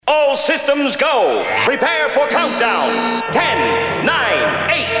systems go. Prepare for countdown. 10,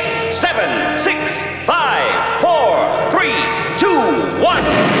 9, 8, 7, 6, 5, 4, 3, 2, 1.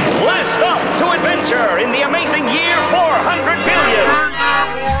 Blast off to adventure in the amazing year 400 billion.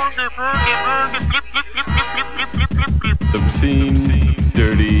 Obscene,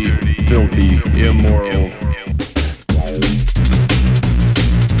 dirty, filthy, immoral.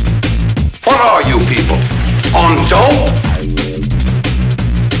 What are you people? On dope?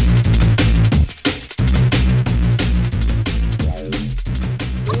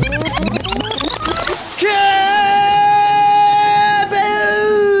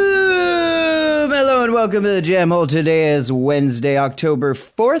 Hello and welcome to the Jam Hole. Today is Wednesday, October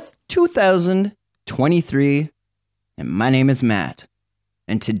 4th, 2023. And my name is Matt.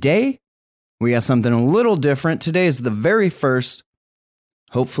 And today, we got something a little different. Today is the very first,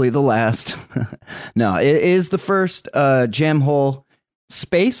 hopefully the last. No, it is the first Jam Hole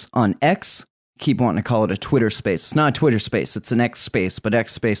space on X. Keep wanting to call it a Twitter space. It's not a Twitter space, it's an X space, but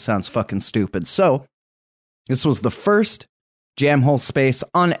X space sounds fucking stupid. So, this was the first Jam Hole space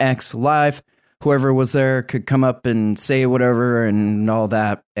on X live. Whoever was there could come up and say whatever and all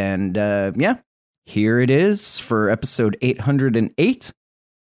that. And yeah, here it is for episode 808.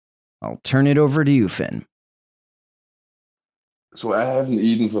 I'll turn it over to you, Finn. So I haven't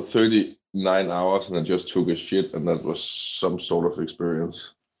eaten for 39 hours and I just took a shit, and that was some sort of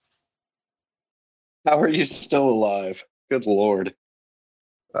experience. How are you still alive? Good Lord.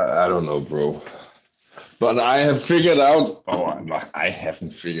 I don't know, bro. But I have figured out, I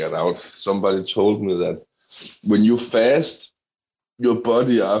haven't figured out. Somebody told me that when you fast, your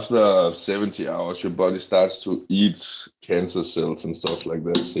body, after 70 hours, your body starts to eat cancer cells and stuff like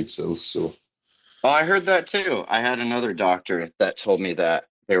that, sick cells. So, Oh, I heard that too. I had another doctor that told me that.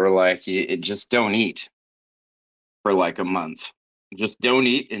 They were like, just don't eat for like a month. Just don't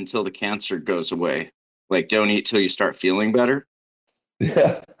eat until the cancer goes away. Like, don't eat till you start feeling better.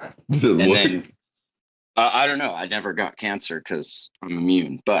 yeah. And then, I don't know. I never got cancer because I'm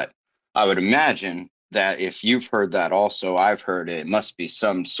immune. But I would imagine that if you've heard that also, I've heard it must be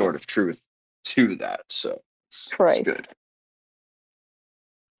some sort of truth to that. So it's good.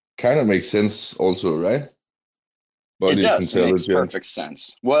 Kind of makes sense also, right? It does. It makes intelligent. perfect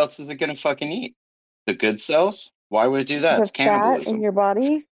sense. What else is it going to fucking eat? The good cells? Why would it do that? The It's fat cannibalism. in your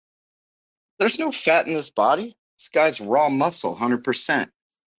body? There's no fat in this body. This guy's raw muscle, 100%.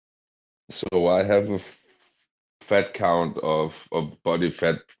 So I have a fat count of body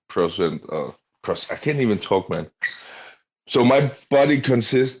fat percent. I can't even talk, man. So my body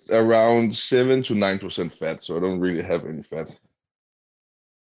consists around 7 to 9% fat. So I don't really have any fat.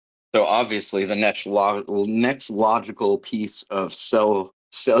 So obviously, the next logical piece of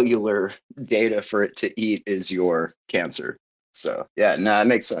cellular data for it to eat is your cancer. So yeah, it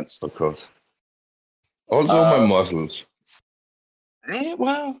makes sense. Of course. Also, my muscles.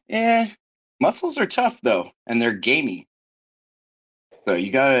 Muscles are tough though, and they're gamey. So you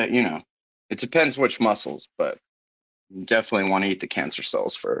gotta, it depends which muscles, but you definitely want to eat the cancer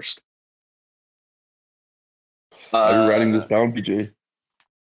cells first. Are you writing this down, BJ?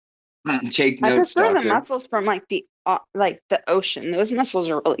 Take I notes, prefer doctor. the muscles from the ocean. Those muscles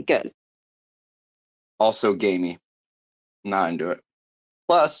are really good. Also gamey. Not into it.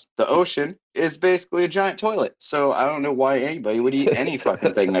 Plus, the ocean is basically a giant toilet, so I don't know why anybody would eat any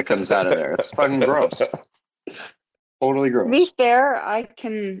fucking thing that comes out of there. It's fucking gross. Totally To be gross. fair, I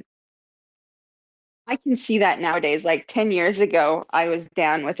can see that nowadays. Like 10 years ago, I was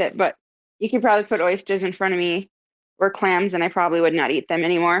down with it, but you could probably put oysters in front of me or clams, and I probably would not eat them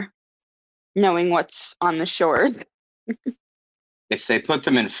anymore, knowing what's on the shores. If they put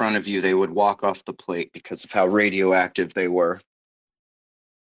them in front of you, they would walk off the plate because of how radioactive they were.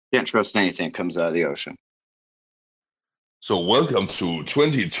 Can't trust anything that comes out of the ocean. So welcome to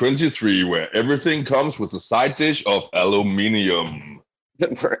 2023, where everything comes with a side dish of aluminium.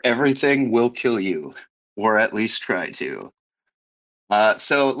 Where everything will kill you, or at least try to.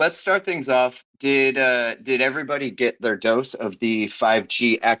 So let's start things off. Did everybody get their dose of the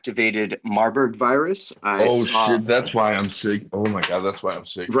 5G activated Marburg virus? Shit, that's why I'm sick. Oh my God, that's why I'm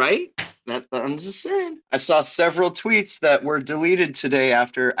sick. Right? I'm just saying. I saw several tweets that were deleted today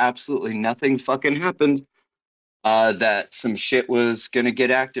after absolutely nothing fucking happened. That some shit was gonna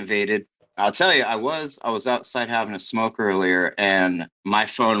get activated. I'll tell you, I was outside having a smoke earlier, and my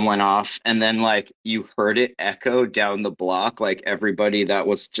phone went off, and then you heard it echo down the block, like everybody that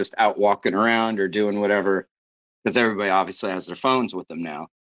was just out walking around or doing whatever, because everybody obviously has their phones with them now,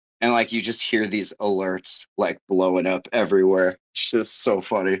 and you just hear these alerts blowing up everywhere. It's just so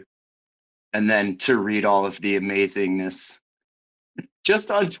funny. And then to read all of the amazingness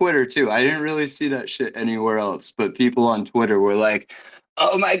Just on Twitter too. I didn't really see that shit anywhere else, but people on Twitter were like,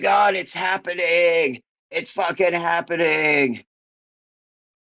 "Oh my God, it's happening! It's fucking happening!"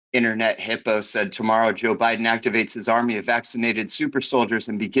 Internet Hippo said tomorrow Joe Biden activates his army of vaccinated super soldiers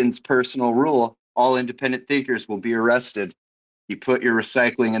and begins personal rule. All independent thinkers will be arrested. You put your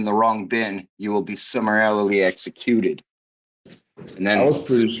recycling in the wrong bin, you will be summarily executed. And I then was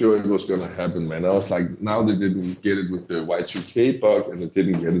pretty sure it was gonna happen, man. I was like, now they didn't get it with the Y2K bug, and they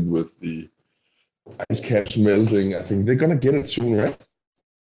didn't get it with the ice caps melting. I think they're gonna get it soon, right?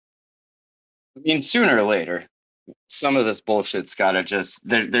 I mean, sooner or later, some of this bullshit's gotta just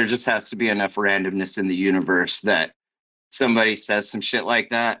there just has to be enough randomness in the universe that somebody says some shit like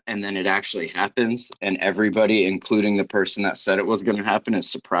that and then it actually happens, and everybody, including the person that said it was gonna happen, is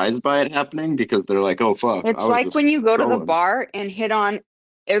surprised by it happening because they're like, oh fuck, I It's was like just when you go to the trolling. bar and hit on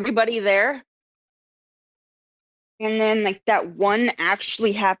everybody there, and then like that one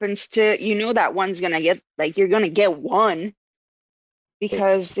actually happens to, that one's gonna get, like, you're gonna get one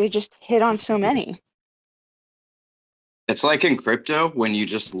because they just hit on so many. It's like in crypto when you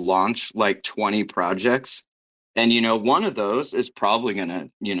just launch like 20 projects and one of those is probably gonna,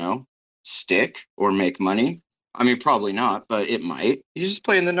 stick or make money. I mean, probably not, but it might. You're just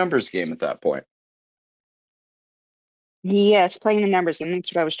playing the numbers game at that point. Yes, playing the numbers game.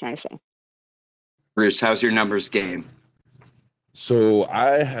 That's what I was trying to say. Bruce, how's your numbers game? So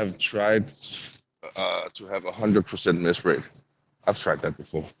I have tried to have 100% miss rate. I've tried that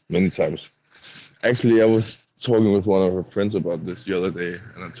before many times. Actually, I was talking with one of her friends about this the other day,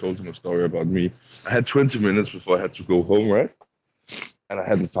 and I told him a story about me. I had 20 minutes before I had to go home, right? And I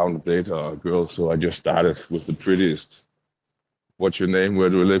hadn't found a date or a girl, so I just started with the prettiest. What's your name? Where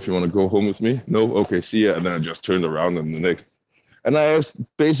do you live? You want to go home with me? No? Okay, see ya. And then I just turned around and the next. And I asked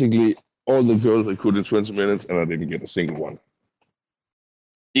basically all the girls I could in 20 minutes, and I didn't get a single one.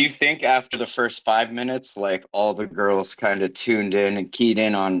 Do you think after the first 5 minutes, like all the girls kind of tuned in and keyed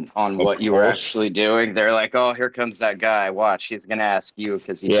in on what you were course. actually doing? They're like, oh, here comes that guy. Watch, he's gonna ask you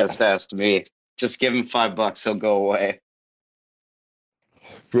because he Yeah. just asked me. Just give him $5, he'll go away.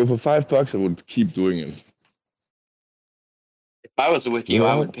 Bro, for $5, I would keep doing it. If I was with you,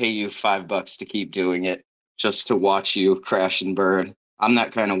 I would pay you $5 to keep doing it, just to watch you crash and burn. I'm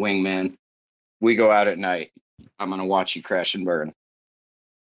that kind of wingman. We go out at night. I'm gonna watch you crash and burn.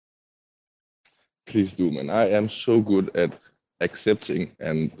 Please do, man. I am so good at accepting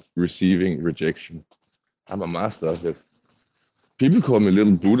and receiving rejection. I'm a master of it. People call me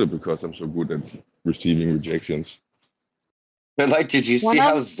Little Buddha because I'm so good at receiving rejections. But like, did you One see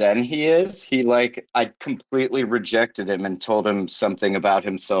how of zen he is? I completely rejected him and told him something about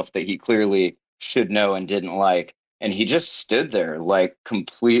himself that he clearly should know and didn't like. And he just stood there, like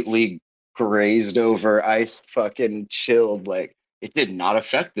completely grazed over, iced, fucking chilled. Like, it did not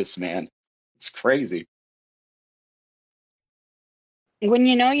affect this man. It's crazy. when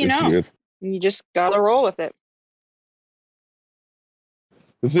you know, you It's know. weird. You just gotta roll with it.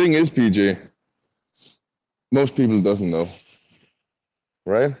 The thing is, PJ, most people doesn't know,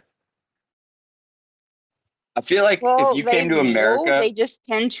 right? I feel like if Well, you they came to know, America, they just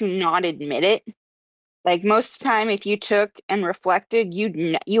tend to not admit it. Like most time, if you took and reflected,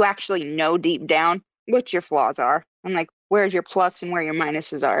 you actually know deep down what your flaws are and like where's your plus and where your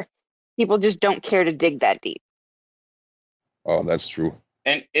minuses are. People just don't care to dig that deep. Oh, that's true.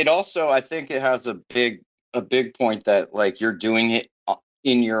 and it also, I think it has a big point that like you're doing it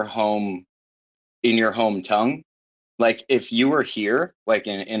in your home tongue. Like if you were here, like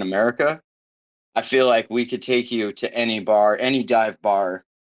in America, I feel like we could take you to any bar, any dive bar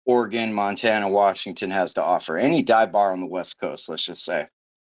Oregon, Montana, Washington has to offer, any dive bar on the West Coast, let's just say.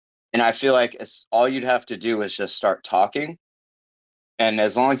 And I feel like all you'd have to do is just start talking. And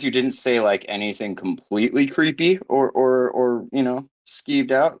as long as you didn't say like anything completely creepy or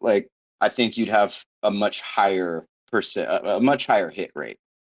skeeved out, like I think you'd have a much higher a much higher hit rate.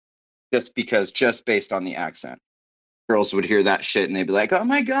 Just based on the accent. Girls would hear that shit and they'd be like, "Oh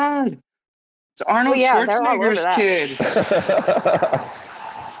my God, it's Oh Arnold yeah, they're all over Schwarzenegger's that. kid.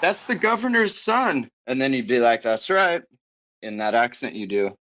 That's the governor's son." And then you'd be like, "That's right." In that accent you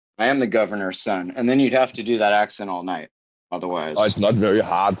do. "I am the governor's son." And then you'd have to do that accent all night. Otherwise. Oh, it's not very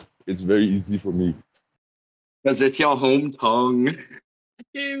hard. It's very easy for me. Because it's your home tongue. I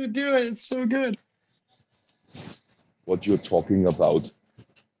can't even do it. It's so good. What you're talking about.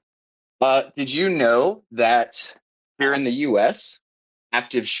 Did you know that here in the US,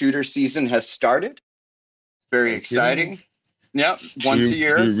 active shooter season has started? Very exciting. Yeah, once a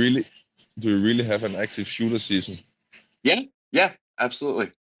year. Do you really have an active shooter season? Yeah,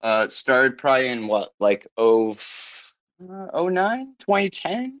 absolutely. It started probably in what, like 09,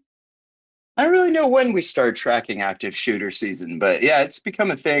 2010. I don't really know when we started tracking active shooter season, but yeah, it's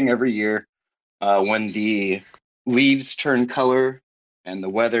become a thing every year when the leaves turn color and the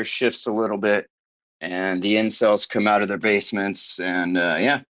weather shifts a little bit and the incels come out of their basements. And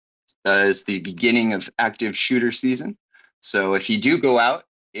is the beginning of active shooter season. So if you do go out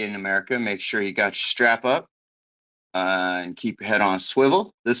in America, make sure you got your strap up and keep your head on a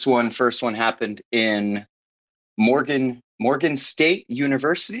swivel. First one happened in Morgan State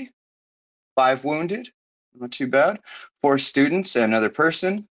University. 5 wounded, not too bad. 4 students and another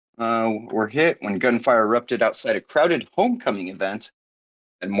person were hit when gunfire erupted outside a crowded homecoming event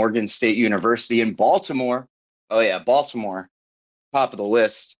at Morgan State University in Baltimore. Oh yeah, Baltimore, top of the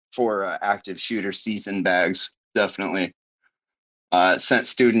list for active shooter season bags, definitely. Sent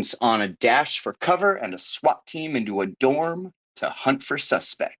students on a dash for cover and a SWAT team into a dorm to hunt for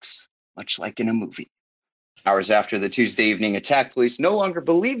suspects, much like in a movie. Hours after the Tuesday evening attack, police no longer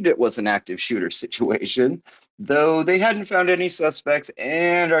believed it was an active shooter situation, though they hadn't found any suspects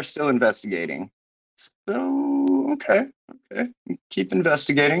and are still investigating. So, okay. Keep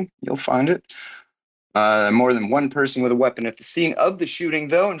investigating. You'll find it. More than one person with a weapon at the scene of the shooting,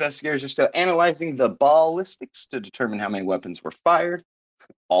 though. Investigators are still analyzing the ballistics to determine how many weapons were fired.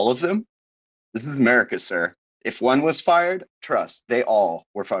 All of them? This is America, sir. If one was fired, trust, they all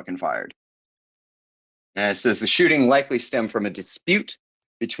were fucking fired. And it says the shooting likely stemmed from a dispute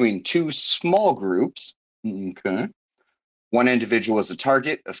between 2 small groups. Okay. One individual was a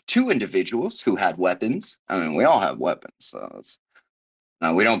target of 2 individuals who had weapons. I mean, we all have weapons. So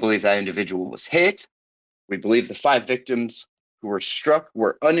we don't believe that individual was hit. We believe the 5 victims who were struck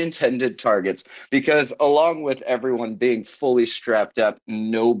were unintended targets because, along with everyone being fully strapped up,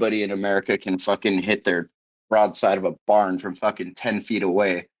 nobody in America can fucking hit their broadside of a barn from fucking 10 feet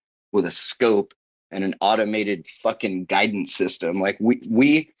away with a scope and an automated fucking guidance system. Like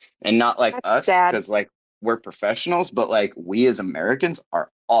we and not like That's us, sad. because like we're professionals, but like we as Americans are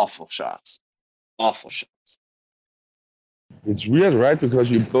awful shots. Awful shots. It's weird, right?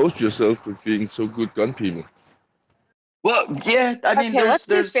 Because you boast yourself with being so good gun people. Well, yeah, I mean Okay, let's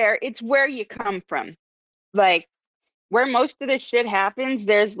be there's fair. It's where you come from. Like, where most of this shit happens,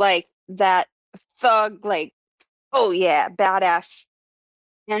 there's like that thug, like, oh yeah, badass.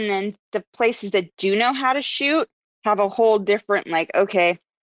 And then the places that do know how to shoot have a whole different, like, okay,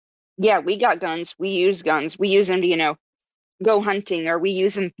 yeah, we got guns. We use guns. We use them to, go hunting, or we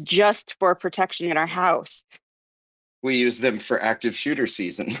use them just for protection in our house. we use them for active shooter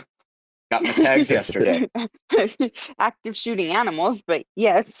season. Got my tags yesterday. Active shooting animals, but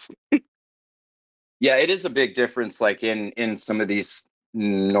yes. Yeah, it is a big difference like in some of these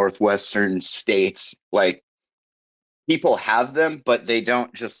northwestern states. Like people have them, but they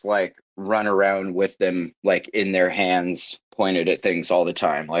don't just like run around with them like in their hands pointed at things all the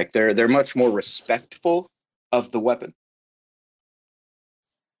time. Like they're much more respectful of the weapon.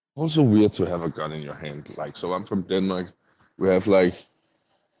 Also weird to have a gun in your hand. Like, so I'm from Denmark. We have like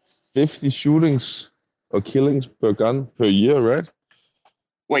 50 shootings or killings per gun per year, right?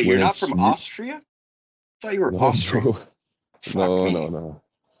 Wait, you're When not it's from Austria? I thought you were no, Austrian. bro. Fuck No, me. no, no.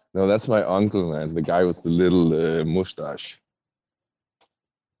 No, that's my uncle, man. The guy with the little mustache.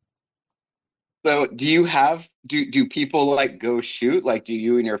 So do people like go shoot? Like do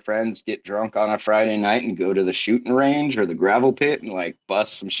you and your friends get drunk on a Friday night and go to the shooting range or the gravel pit and like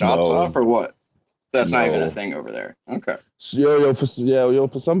bust some shots off No, or what? That's not even a no. thing over there. Okay. So, for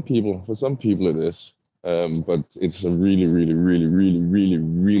some people it is. But it's a really, really, really, really, really,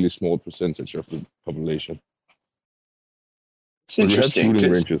 really small percentage of the population. It's But we have interesting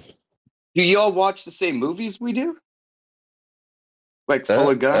shooting because ranges. do y'all watch the same movies we do? Like full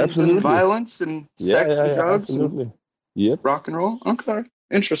of guns and Absolutely. violence and Yeah, sex yeah, and yeah, drugs and absolutely. Yep. rock and roll? Okay.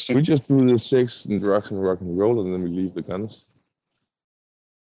 We Interesting. just do the sex and drugs and rock and roll, and then we leave the guns.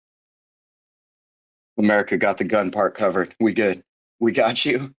 America got the gun part covered. We good. We got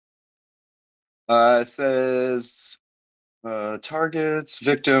you. It says targets,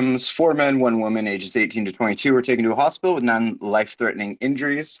 victims, 4 men, 1 woman, ages 18 to 22, were taken to a hospital with non-life-threatening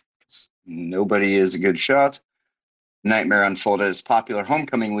injuries. Nobody is a good shot. Nightmare unfolded as popular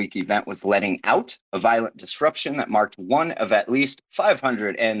homecoming week event was letting out a violent disruption that marked one of at least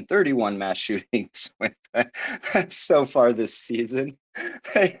 531 mass shootings so far this season.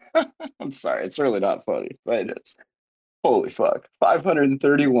 I'm sorry, it's really not funny, but it's holy fuck.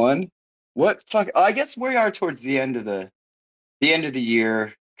 531? What fuck? I guess we are towards the end of the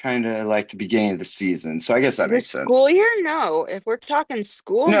year, kind of like the beginning of the season. So I guess that The makes sense. school year? No. If we're talking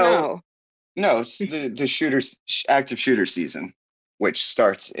school, No, no. no, it's the active shooter season, which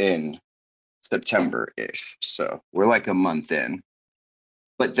starts in September-ish. So we're like a month in.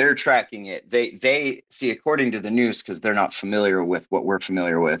 But they're tracking it. They see, according to the news, because they're not familiar with what we're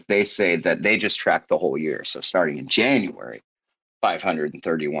familiar with, they say that they just track the whole year. So starting in January,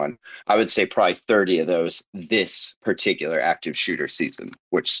 531. I would say probably 30 of those this particular active shooter season,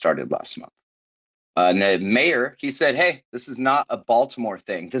 which started last month. And the mayor, he said, hey, this is not a Baltimore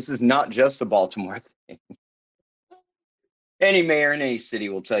thing. This is not just a Baltimore thing. Any mayor in any city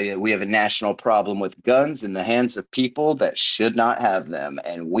will tell you we have a national problem with guns in the hands of people that should not have them.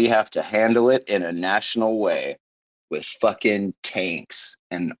 And we have to handle it in a national way with fucking tanks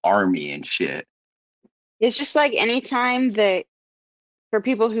and army and shit. It's just like any time that for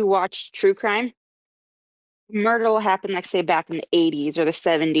people who watch true crime, murder will happen, like say back in the 80s or the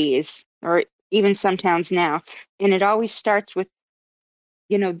 70s, or even some towns now. And it always starts with,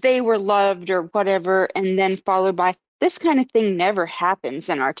 they were loved or whatever, and then followed by this kind of thing never happens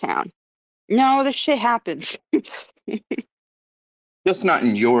in our town. No, this shit happens. Just not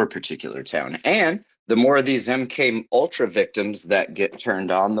in your particular town. And the more of these MK Ultra victims that get turned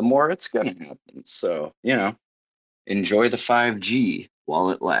on, the more it's going to happen. So, enjoy the 5G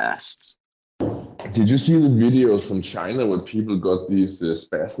while it lasts. Did you see the videos from China where people got these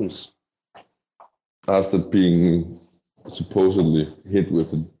spasms after being supposedly hit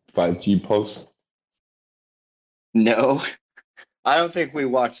with a 5G pulse? No, I don't think we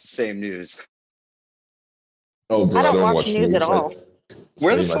watch the same news. Oh, bro, I don't watch news at all.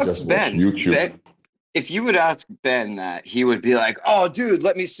 Where the Same, I fuck's just watch Ben? YouTube. Ben? If you would ask Ben that, he would be like, "Oh, dude,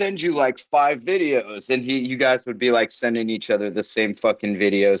 let me send you like 5 videos," and you guys would be like sending each other the same fucking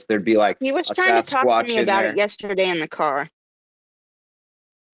videos. There'd be like He was a trying to talk to Sasquatch me in about there. it yesterday in the car.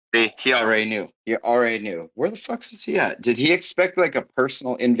 He already knew. He already knew. Where the fuck is he at? Did he expect like a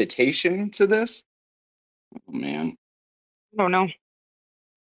personal invitation to this? Oh man. I don't know.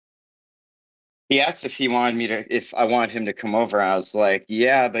 He asked if I wanted him to come over. I was like,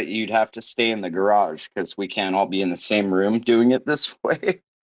 yeah, but you'd have to stay in the garage because we can't all be in the same room doing it this way,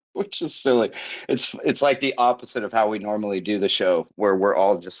 which is silly. It's like the opposite of how we normally do the show, where we're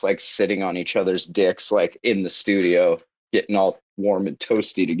all just like sitting on each other's dicks, like in the studio, getting all warm and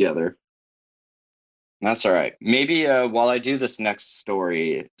toasty together. That's all right. Maybe while I do this next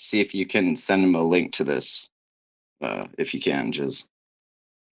story, see if you can send him a link to this. If you can, just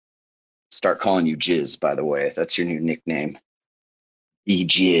start calling you Jizz, by the way. That's your new nickname. B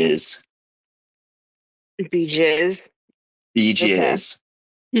Jizz. BJ's. B Jizz.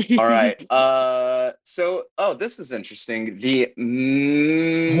 Okay. All right. This is interesting.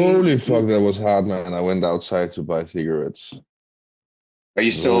 Holy fuck, that was hard, man. I went outside to buy cigarettes. Are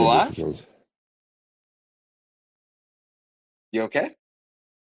you still Very alive? difficult. You okay?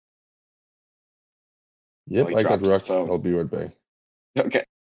 Yep, he I got dropped his rocked. phone. I'll be right back. Okay.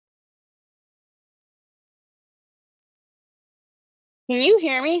 Can you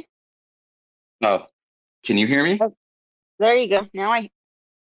hear me? Oh, can you hear me? Oh. There you go. Now I.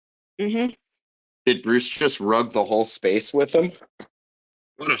 Did Bruce just rug the whole space with him?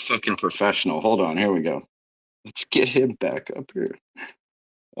 What a fucking professional. Hold on. Here we go. Let's get him back up here.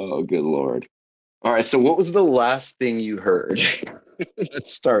 Oh, good Lord. All right. So what was the last thing you heard?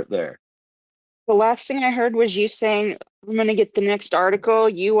 Let's start there. The last thing I heard was you saying, "I'm gonna get the next article."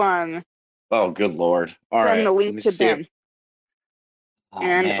 You Oh, good Lord. All right. send the Let link me to see if- Ben, Oh,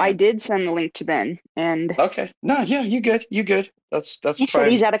 and man. I did send the link to Ben, and Okay. No, yeah, you good. You good. That's he said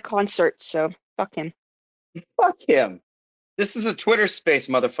fine. he's at a concert, so fuck him. Fuck him. This is a Twitter space,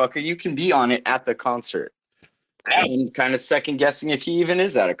 motherfucker. You can be on it at the concert. I'm kind of second guessing if he even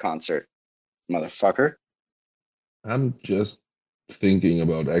is at a concert, motherfucker. I'm just thinking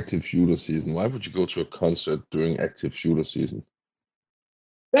about active shooter season. Why would you go to a concert during active shooter season?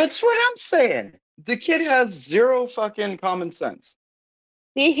 That's what I'm saying. The kid has zero fucking common sense.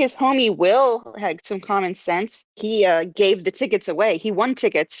 See, his homie Will had some common sense. He gave the tickets away. He won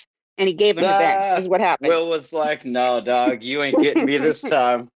tickets, and he gave them to Ben. Is what happened. Will was like, no, dog, you ain't getting me this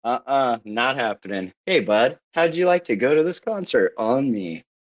time. Not happening. Hey, bud, how'd you like to go to this concert? On me.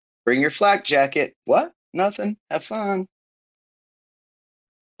 Bring your flak jacket. What? Nothing. Have fun.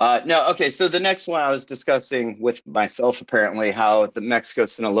 No, okay, so the next one I was discussing with myself, apparently, how the Mexico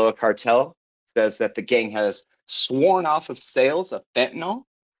Sinaloa cartel says that the gang has sworn off of sales of fentanyl.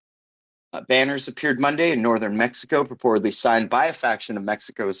 Banners appeared Monday in northern Mexico, purportedly signed by a faction of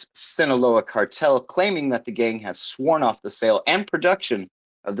Mexico's Sinaloa cartel, claiming that the gang has sworn off the sale and production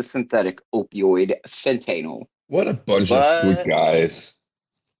of the synthetic opioid fentanyl. What a bunch of good guys.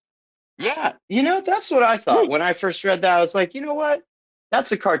 Yeah, that's what I thought. When I first read that, I was like, you know what?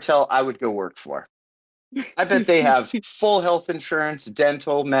 That's a cartel I would go work for. I bet they have full health insurance,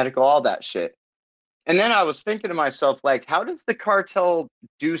 dental, medical, all that shit. And then I was thinking to myself, like, how does the cartel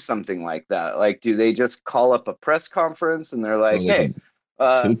do something like that? Like, do they just call up a press conference and they're Or like, they hey,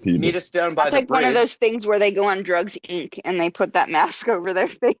 can kill meet people. us down by That's the like one of those bridge? things where they go on Drugs Inc. and they put that mask over their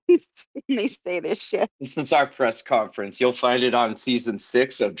face and they say this shit. This is our press conference. You'll find it on season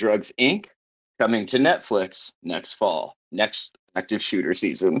 6 of Drugs Inc. coming to Netflix next fall, next active shooter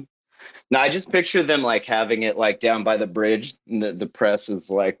season. Now I just picture them like having it like down by the bridge, and the press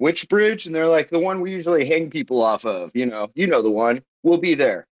is like, which bridge? And they're like, the one we usually hang people off of. You know the one. We'll be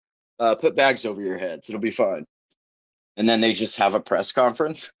there. Put bags over your heads. It'll be fun. And then they just have a press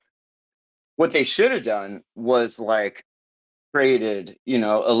conference. What they should have done was like created,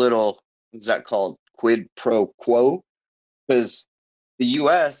 a little, what's that called? Quid pro quo. Because the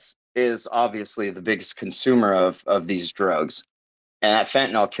US is obviously the biggest consumer of these drugs. And that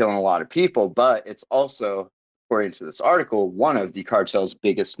fentanyl killing a lot of people, but it's also, according to this article, one of the cartel's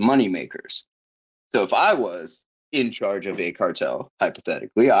biggest money makers. So if I was in charge of a cartel,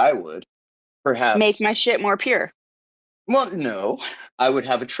 hypothetically, I would Make perhaps, my shit more pure. well, no, I would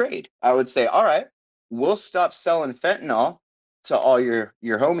have a trade. I would say, all right, we'll stop selling fentanyl to all your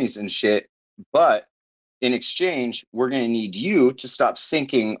homies and shit, but in exchange, we're going to need you to stop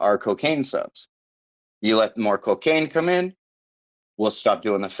sinking our cocaine subs. You let more cocaine come in, we'll stop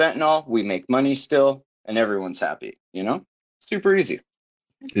doing the fentanyl. We make money still, and everyone's happy. Super easy.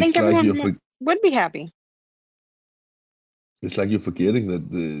 I think It's like everyone would be happy. it's like you're forgetting that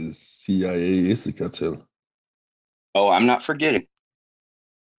the CIA is the cartel. Oh, I'm not forgetting.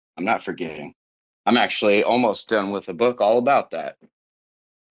 I'm not forgetting. I'm actually almost done with a book all about that.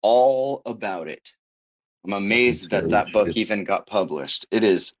 All about it. I'm Fucking amazed that scary that book shit. even got published. It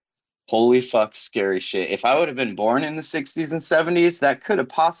is holy fuck scary shit. If I would have been born in the 60s and 70s, that could have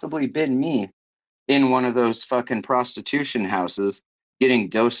possibly been me in one of those fucking prostitution houses getting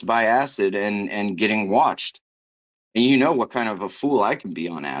dosed by acid and getting watched. And you know what kind of a fool I can be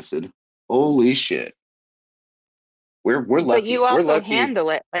on acid. Holy shit. We're But lucky. you We're also lucky. handle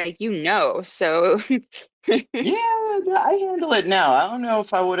it like so Yeah, I handle it now. I don't know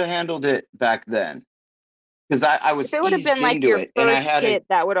if I would have handled it back then. Because I if was it would have eased been like into your it. And first hit,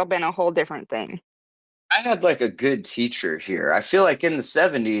 that would have been a whole different thing. I had like a good teacher here. I feel like in the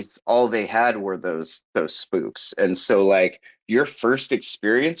 70s, all they had were those spooks. And so like your first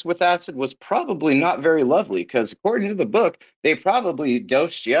experience with acid was probably not very lovely because according to the book, they probably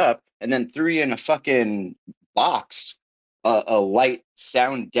dosed you up and then threw you in a fucking box, a light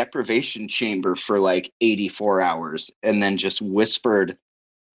sound deprivation chamber for like 84 hours and then just whispered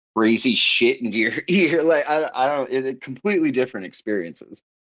crazy shit into your ear. Like I don't completely different experiences.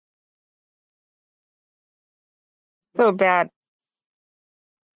 So bad.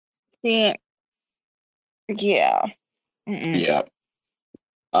 See, yeah. Mm-mm. Yeah.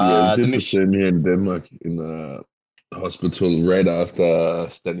 Yeah, we The did the machine. same here in Denmark in a hospital right after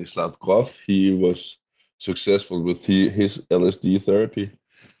Stanislav Grof. He was successful with his LSD therapy.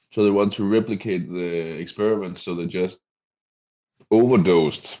 So they want to replicate the experiment, so they just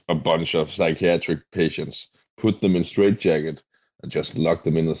overdosed a bunch of psychiatric patients, put them in straitjacket, and just locked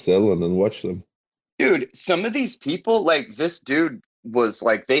them in a cell and then watch them. Dude, some of these people, like this dude was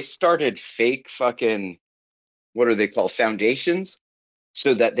like, they started fake fucking, what are they called? Foundations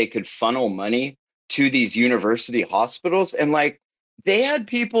so that they could funnel money to these university hospitals. And like, they had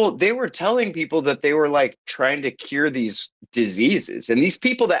people, they were telling people that they were like trying to cure these diseases. And these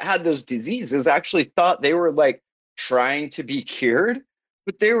people that had those diseases actually thought they were like trying to be cured,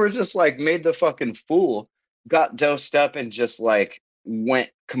 but they were just like made the fucking fool, got dosed up, and just like went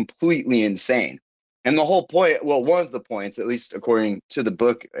completely insane. And the whole point, well, one of the points, at least according to the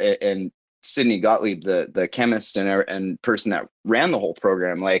book and Sidney Gottlieb, the chemist and person that ran the whole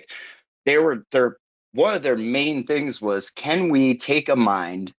program, like their one of their main things was, can we take a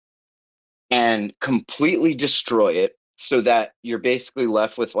mind and completely destroy it so that you're basically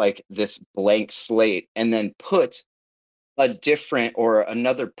left with like this blank slate and then put a different or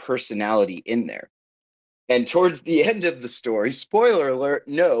another personality in there. And towards the end of the story, spoiler alert,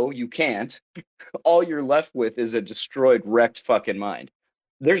 no, you can't. All you're left with is a destroyed, wrecked fucking mind.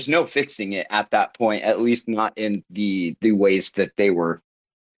 There's no fixing it at that point, at least not in the ways that they were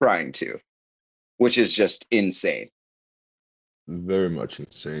trying to, which is just insane. Very much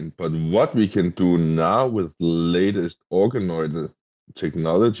insane. But what we can do now with latest organoid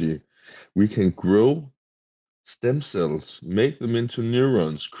technology, we can grow stem cells, make them into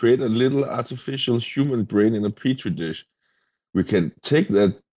neurons, create a little artificial human brain in a petri dish. We can take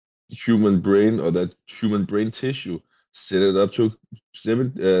that human brain or that human brain tissue, set it up to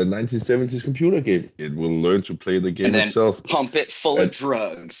 1970s computer game. It will learn to play the And game then itself, pump it full of and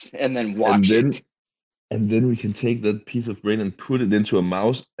drugs and then and watch then it. and then we can take that piece of brain and put it into a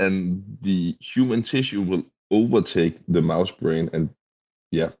mouse, and the human tissue will overtake the mouse brain and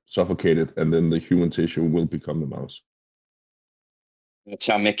suffocate it, and then the human tissue will become the mouse. That's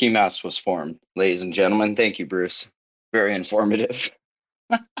how Mickey Mouse was formed, ladies and gentlemen. Thank you, Bruce. Very informative.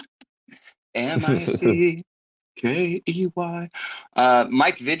 MICKEY.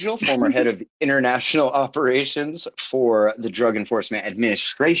 Mike Vigil, former head of international operations for the Drug Enforcement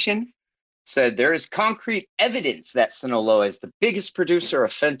Administration, said there is concrete evidence that Sinaloa is the biggest producer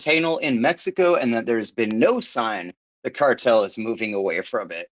of fentanyl in Mexico and that there's been no sign the cartel is moving away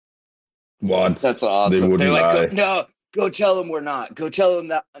from it. What? That's They awesome. They're wouldn't like, lie. no, go tell them we're not. Go tell them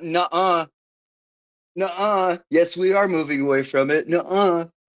that, nuh-uh, nuh-uh. Yes, we are moving away from it. Nuh-uh.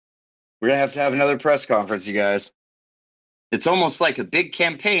 We're going to have another press conference, you guys. It's almost like a big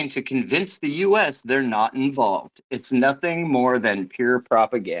campaign to convince the U.S. they're not involved. It's nothing more than pure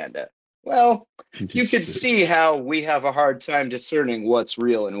propaganda. Well, you could see how we have a hard time discerning what's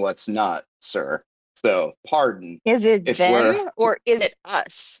real and what's not, sir. So, pardon. Is it If them or is it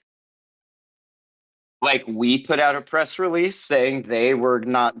us? Like, we put out a press release saying they were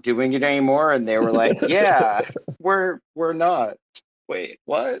not doing it anymore, and they were like, yeah, we're not. Wait,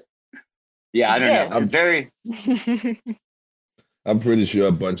 what? Yeah, I don't know. Yes. Very. I'm pretty sure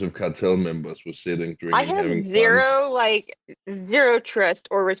a bunch of cartel members were sitting, I drinking, have having fun. zero trust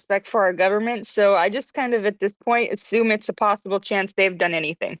or respect for our government, so I just kind of at this point assume it's a possible chance they've done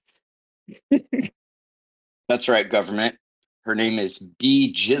anything. That's right, government. Her name is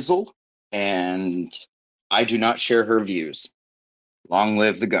B. Jizzle, and I do not share her views. Long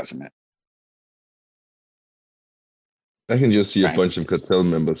live the government. I can just see a Right. bunch of cartel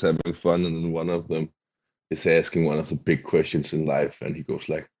members having fun, and then one of them is asking one of the big questions in life, and he goes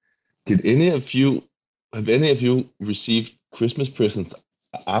like, have any of you received Christmas presents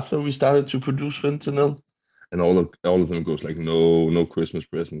after we started to produce fentanyl? And all of them goes like, no Christmas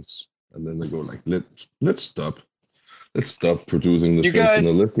presents. And then they go like, let's stop producing this You fentanyl.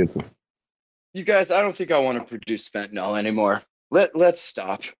 guys, Let's get some. I don't think I want to produce fentanyl anymore. Let's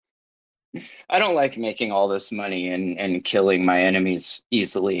stop. I don't like making all this money and killing my enemies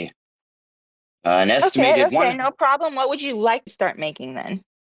easily. An estimated Okay, no problem. What would you like to start making then?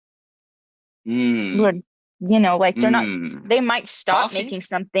 Would they're not. They might stop Coffee? making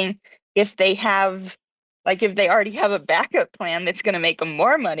something if they have, if they already have a backup plan that's going to make them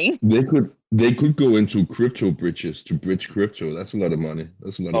more money. They could go into crypto bridges to bridge crypto. That's a lot of money.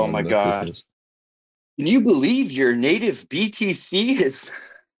 That's a lot of Oh money my in that God. business. Can you believe your native BTC is?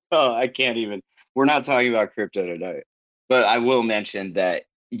 Oh, I can't even. We're not talking about crypto tonight. But I will mention that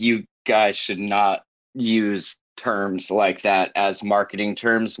you guys should not use terms like that as marketing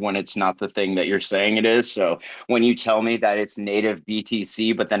terms when it's not the thing that you're saying it is. So when you tell me that it's native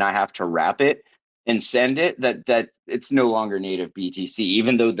BTC, but then I have to wrap it and send it, that it's no longer native BTC,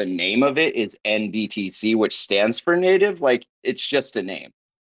 even though the name of it is NBTC, which stands for native, like it's just a name.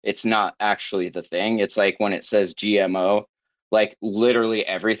 It's not actually the thing. It's like when it says GMO, like literally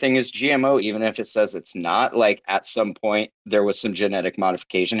everything is GMO, even if it says it's not. Like at some point, there was some genetic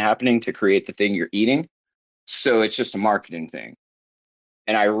modification happening to create the thing you're eating. So it's just a marketing thing.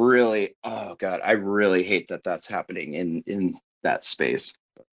 And I really, oh God, I really hate that that's happening in that space.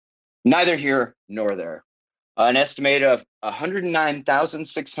 Neither here nor there. An estimate of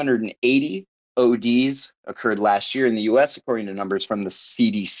 109,680 ODs occurred last year in the US, according to numbers from the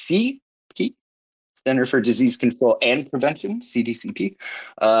CDC, Center for Disease Control and Prevention, CDCP.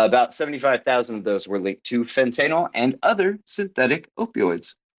 About 75,000 of those were linked to fentanyl and other synthetic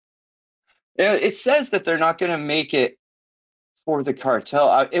opioids. It says that they're not going to make it for the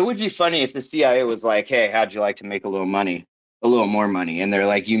cartel. It would be funny if the CIA was like, hey, how'd you like to make a little more money? And they're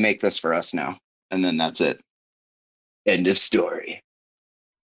like, you make this for us now. And then that's it. End of story.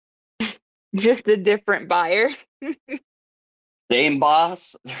 Just a different buyer. Same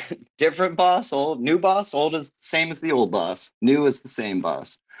boss, different boss, new boss, old is the same as the old boss, new is the same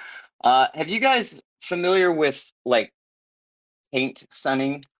boss. Have you guys familiar with like taint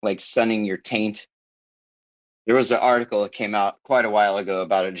sunning, like sunning your taint? There was an article that came out quite a while ago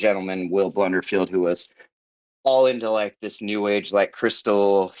about a gentleman, Will Blunderfield, who was all into like this new age, like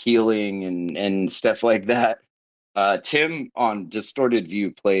crystal healing and stuff like that. Tim on Distorted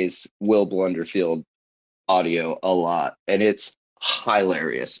View plays Will Blunderfield audio a lot, and it's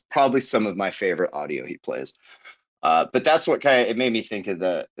hilarious. Probably some of my favorite audio he plays. But that's what it made me think of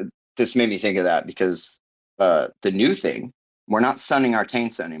this made me think of that because the new thing, we're not sunning our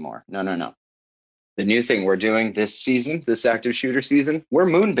taints anymore. No. The new thing we're doing this season, this active shooter season, we're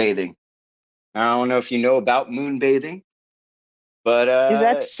moon bathing. I don't know if you know about moon bathing, but Is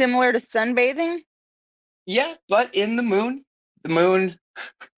that similar to sunbathing? yeah, but in the moon,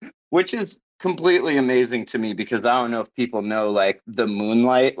 which is completely amazing to me because I don't know if people know like the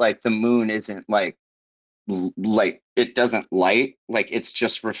moonlight, like the moon isn't like light, it doesn't light, like it's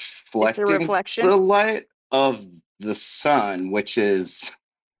just It's a reflecting reflection. the light of the sun, which is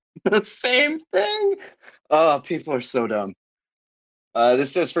the same thing. Oh, people are so dumb.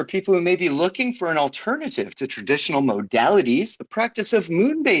 This says for people who may be looking for an alternative to traditional modalities, the practice of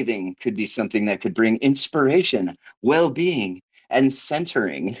moonbathing could be something that could bring inspiration, well-being, and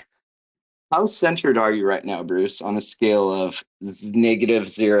centering. How centered are you right now, Bruce, on a scale of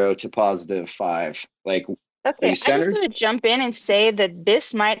 -0 to +5? Like, are Okay, you I just centered? want to jump in and say that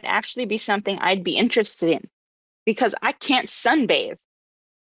this might actually be something I'd be interested in because I can't sunbathe.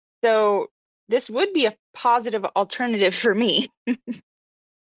 So this would be a positive alternative for me.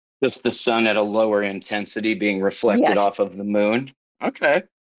 Just the sun at a lower intensity being reflected Yes. off of the moon. Okay.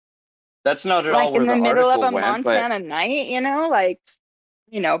 That's not at all Like where in the the middle of article a went, but Montana night,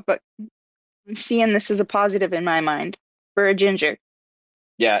 but I'm seeing this as a positive in my mind for a ginger.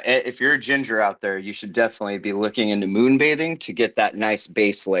 yeah, if you're a ginger out there, you should definitely be looking into moonbathing to get that nice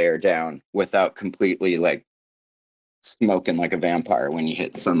base layer down without completely like smoking like a vampire when you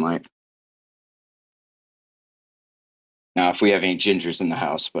hit sunlight. Now, if we have any gingers in the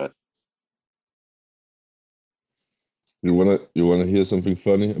house, but You wanna hear something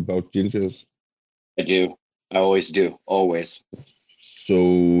funny about gingers? I do. I always do. Always.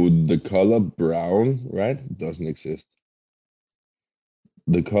 So the color brown, right, doesn't exist.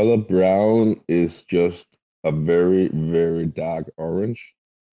 The color brown is just a very, very dark orange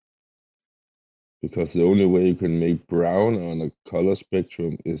because the only way you can make brown on a color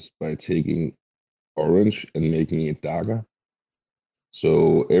spectrum is by taking orange and making it darker.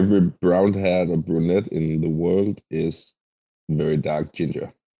 So every brown haired or brunette in the world is very dark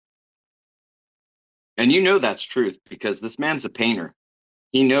ginger. And you know that's truth because this man's a painter.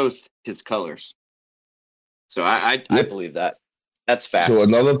 He knows his colors. So I Yep. believe that. That's So fact.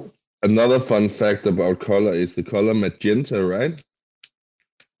 another fun fact about color is the color magenta, right?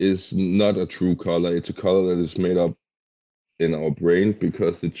 Is not a true color. It's a color that is made up in our brain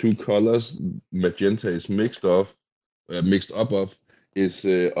because the two colors magenta is mixed up of is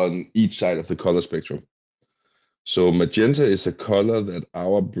on each side of the color spectrum. So magenta is a color that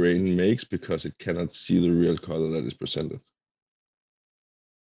our brain makes because it cannot see the real color that is presented.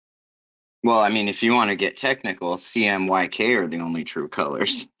 Well, I mean, if you want to get technical, CMYK are the only true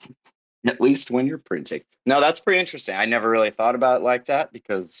colors, at least when you're printing. No, that's pretty interesting. I never really thought about it like that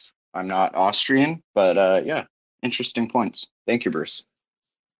because I'm not Austrian, but yeah, interesting points. Thank you, Bruce.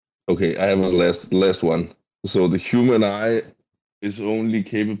 Okay, I have a last one. So the human eye is only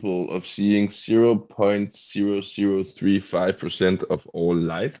capable of seeing 0.0035% of all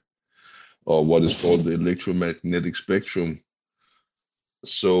light, or what is called the electromagnetic spectrum.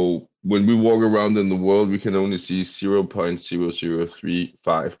 So when we walk around in the world, we can only see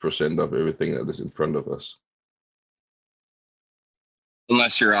 0.0035% of everything that is in front of us.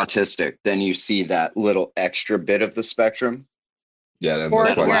 Unless you're autistic, then you see that little extra bit of the spectrum Yeah, then Or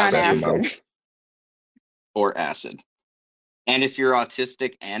that's if that why you're it's on allows spacing you, out. acid. or acid. And if you're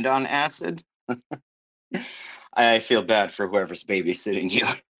autistic and on acid, I feel bad for whoever's babysitting you.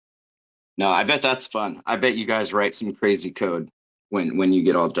 No, I bet that's fun. I bet you guys write some crazy code when you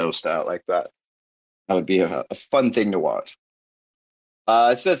get all dosed out like that. That would be a fun thing to watch.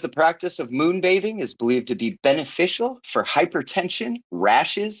 It says the practice of moonbathing is believed to be beneficial for hypertension,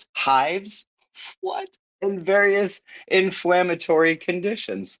 rashes, hives, what? And various inflammatory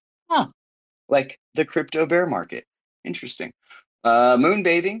conditions. Huh. Like the crypto bear market. Interesting.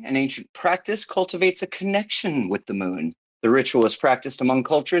 Moonbathing, an ancient practice, cultivates a connection with the moon. The ritual is practiced among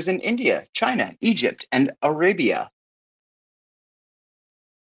cultures in India, China, Egypt, and Arabia.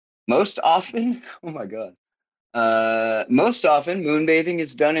 Most often, oh my God. Most often, moonbathing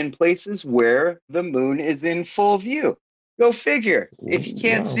is done in places where the moon is in full view. Go figure. If you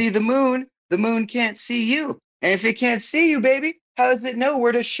can't Wow. see the moon can't see you. And if it can't see you, baby, how does it know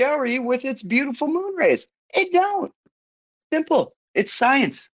where to shower you with its beautiful moon rays? It don't. Simple. It's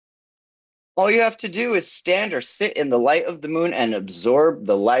science. All you have to do is stand or sit in the light of the moon and absorb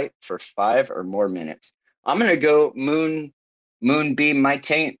the light for 5 or more minutes. I'm gonna go moonbeam my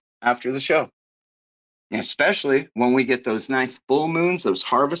taint after the show. Especially when we get those nice full moons, those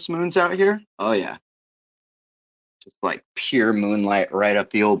harvest moons out here. Oh yeah. Just like pure moonlight right up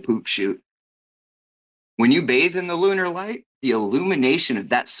the old poop chute. When you bathe in the lunar light, the illumination of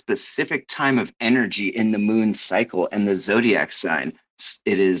that specific time of energy in the moon's cycle and the zodiac sign,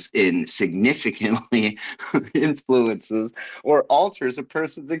 it is in significantly influences or alters a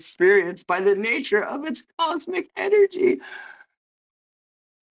person's experience by the nature of its cosmic energy.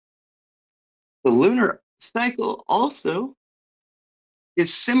 The lunar cycle also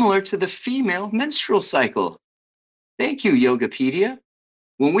is similar to the female menstrual cycle. Thank you, Yogapedia.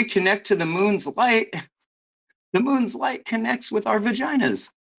 When we connect to the moon's light connects with our vaginas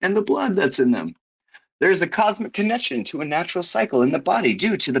and the blood that's in them. There is a cosmic connection to a natural cycle in the body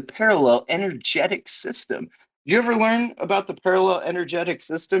due to the parallel energetic system. You ever learn about the parallel energetic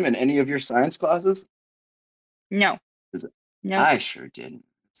system in any of your science classes? No. No. I sure didn't.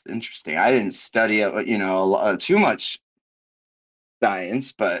 It's interesting. I didn't study too much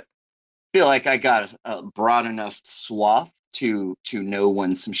science, but I feel like I got a broad enough swath to know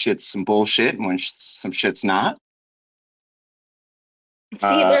when some shit's some bullshit and when some shit's not. See,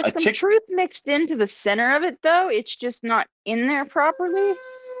 there's some truth mixed into the center of it, though. It's just not in there properly.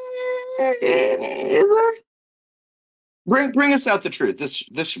 Is there? Bring us out the truth.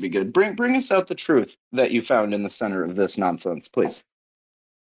 This should be good. Bring us out the truth that you found in the center of this nonsense, please.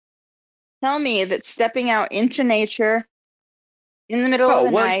 Tell me that stepping out into nature in the middle of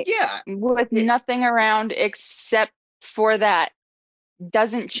the night with nothing around except for that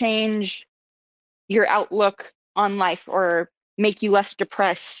doesn't change your outlook on life or make you less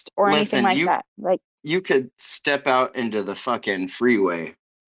depressed or anything like that. Like, you could step out into the fucking freeway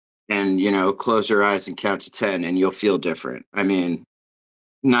and, close your eyes and count to 10 and you'll feel different. I mean,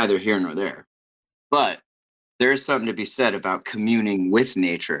 neither here nor there. But there's something to be said about communing with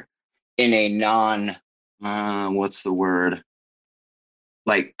nature in a what's the word?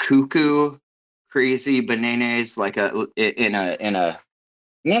 Like cuckoo, crazy bananas, like in a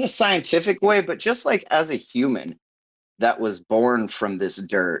not a scientific way, but just like as a human that was born from this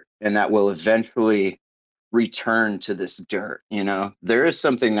dirt and that will eventually return to this dirt. There is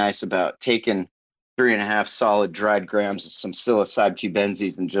something nice about taking 3.5 solid dried grams of some psilocybe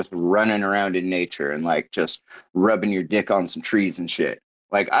cubensis and just running around in nature and like just rubbing your dick on some trees and shit.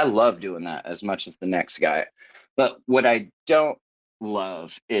 Like, I love doing that as much as the next guy. But what I don't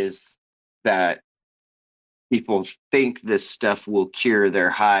love is that people think this stuff will cure their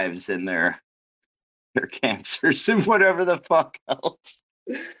hives and their cancers and whatever the fuck else.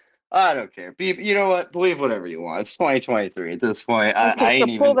 I don't care. You know what? Believe whatever you want. It's 2023 at this point.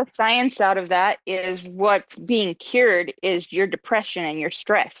 The science out of that is what's being cured is your depression and your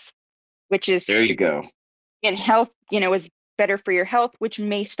stress, which is there you go. In health, is better for your health, which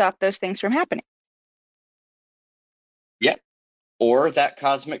may stop those things from happening. Yep. Or that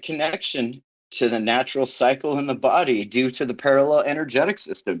cosmic connection to the natural cycle in the body due to the parallel energetic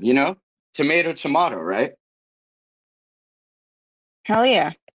system, Tomato, tomato, right? Hell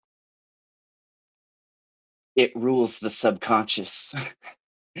yeah. It rules the subconscious.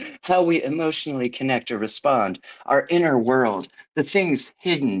 How we emotionally connect or respond, our inner world, the things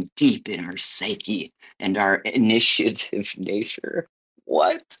hidden deep in our psyche and our initiative nature.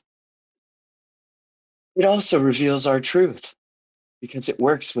 What? It also reveals our truth because it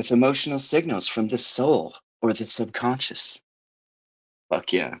works with emotional signals from the soul or the subconscious.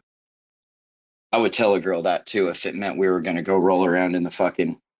 Fuck yeah. I would tell a girl that too if it meant we were going to go roll around in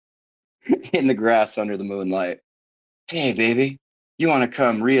the grass under the moonlight. Hey, baby, you want to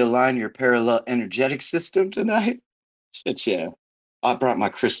come realign your parallel energetic system tonight? Shit, yeah. I brought my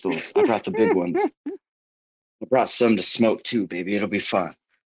crystals. I brought the big ones. I brought some to smoke too, baby. It'll be fun.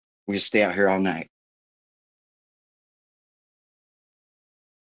 We just stay out here all night.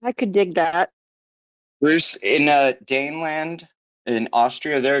 I could dig that. Bruce, in Daneland, in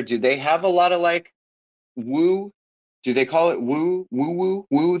Austria there, do they have a lot of like woo? Do they call it woo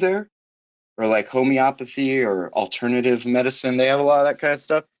there? Or like homeopathy or alternative medicine? They have a lot of that kind of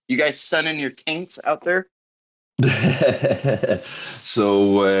stuff. You guys sunning your taints out there?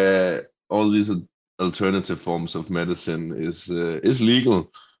 So all these alternative forms of medicine is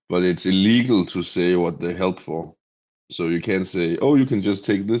legal, but it's illegal to say what they help for. So you can't say, oh, you can just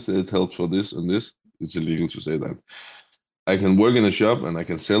take this, it helps for this and this. It's illegal to say that. I can work in a shop and I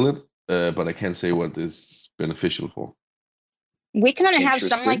can sell it, but I can't say what it's beneficial for. We kind of have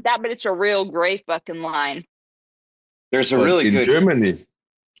something like that, but it's a real gray fucking line. There's a really good...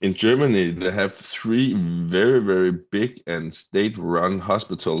 In Germany, they have 3 very, very big and state-run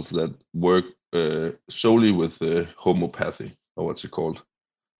hospitals that work solely with homeopathy, or what's it called?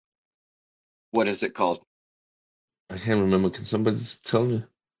 What is it called? I can't remember. Can somebody tell me?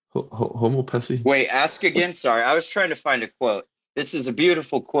 Homeopathy? Wait, ask again. Sorry, I was trying to find a quote. This is a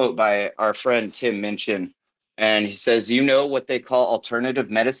beautiful quote by our friend Tim Minchin. And he says, you know what they call alternative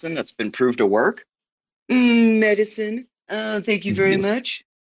medicine that's been proved to work? Medicine. Thank you very Yes. much.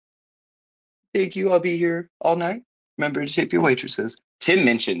 Thank you. I'll be here all night. Remember to tip your waitresses. Tim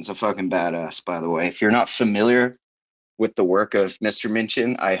Minchin's a fucking badass, by the way. If you're not familiar with the work of Mr.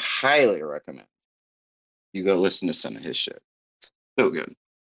 Minchin, I highly recommend you go listen to some of his shit. So good.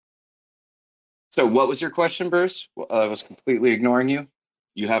 So what was your question, Bruce? I was completely ignoring you.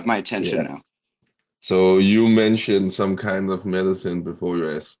 You have my attention Yeah. now. So you mentioned some kind of medicine before you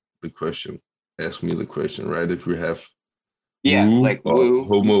asked the question. Ask me the question, right? If we have Yeah, woo like or woo,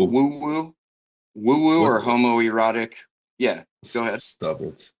 homo. woo What? or homoerotic. Yeah, go ahead. Stop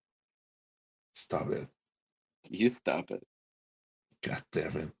it. Stop it. You stop it. God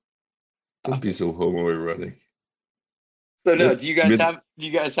damn it. Don't Stop be it. so homoerotic. So no, Let, do you guys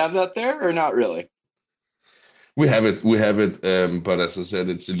let, have that there or not really? we have it, but as I said,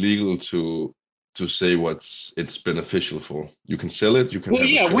 it's illegal to say what's it's beneficial for. You can sell it, you can Well, have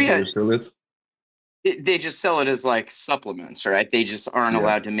a yeah, shop where you sell it. they just sell it as like supplements, right? They just aren't Yeah.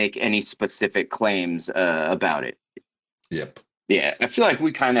 allowed to make any specific claims about it. Yep. Yeah, I feel like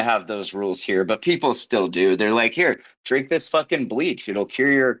we kind of have those rules here, but people still do. They're like, here, drink this fucking bleach. It'll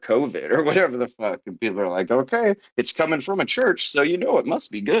cure your COVID or whatever the fuck. And people are like, okay, it's coming from a church, so you know it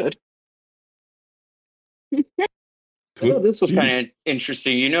must be good. I thought Could this was be. kind of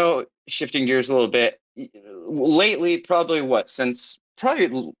interesting. Shifting gears a little bit. Lately, probably since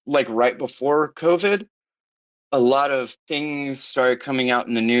probably like right before COVID, a lot of things started coming out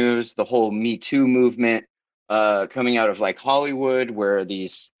in the news, the whole Me Too movement, coming out of like Hollywood, where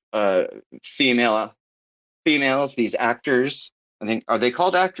these females, these actors, I think, are they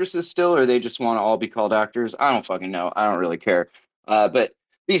called actresses still, or they just want to all be called actors? I don't fucking know. I don't really care. But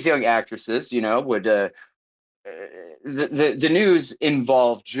these young actresses, would the news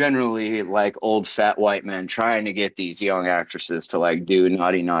involved generally like old fat white men trying to get these young actresses to like do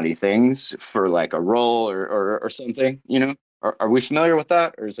naughty things for like a role or something, are we familiar with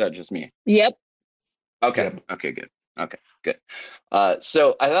that, or is that just me? Yep. Okay. Yep. Okay, good. Okay, good.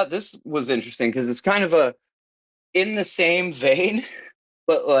 So I thought this was interesting because it's kind of in the same vein,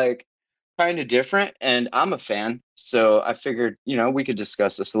 but like kind of different, and I'm a fan, so I figured, we could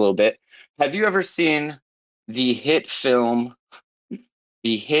discuss this a little bit. Have you ever seen the hit film,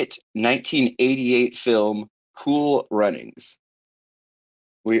 the hit 1988 film Cool Runnings?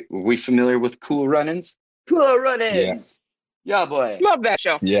 We familiar with Cool Runnings? Cool Yeah. Runnings. Yeah, boy. Love that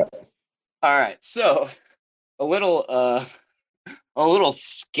show. Yeah. All right. So, a little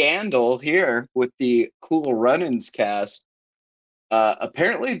scandal here with the Cool Runnings cast.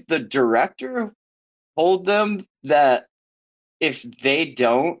 Apparently the director told them that if they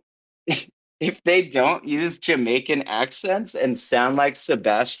don't if they don't use Jamaican accents and sound like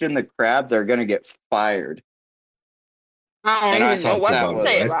Sebastian the Crab, they're gonna get fired. I And don't I even know Sounds thought what that to about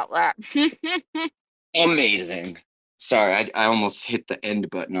say was right. about that. amazing. Sorry, I almost hit the end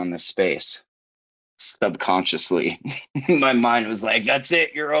button on this space subconsciously. My mind was like, "That's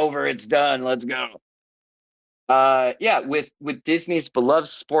it, you're over, it's done, let's go." Yeah, with Disney's beloved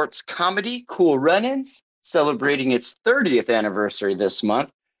sports comedy, Cool Runnings, celebrating its 30th anniversary this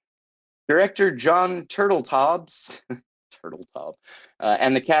month. Director John Turteltaub,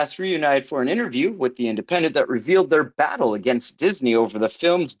 and the cast reunited for an interview with The Independent that revealed their battle against Disney over the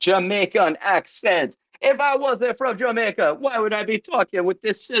film's Jamaican accent. If I wasn't from Jamaica, why would I be talking with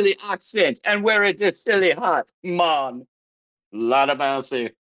this silly accent and wearing this silly hat? Man, lot of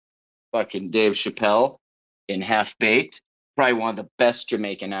bouncy. Fucking Dave Chappelle in Half Baked, probably one of the best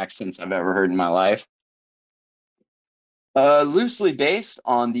Jamaican accents I've ever heard in my life. Loosely based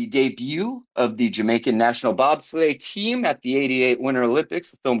on the debut of the Jamaican national bobsleigh team at the '88 Winter Olympics,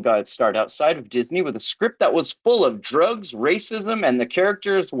 the film got its start outside of Disney with a script that was full of drugs, racism, and the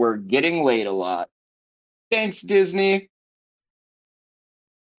characters were getting laid a lot. Thanks, Disney.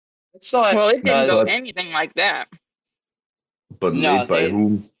 I saw it. Well, it didn't go But anything like that. No, laid by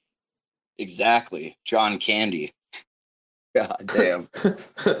whom? exactly. John Candy. God damn.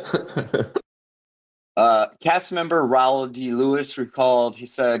 Cast member Raul D. Lewis recalled, he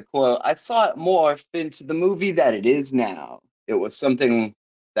said, quote, I saw it morph into the movie that it is now. It was something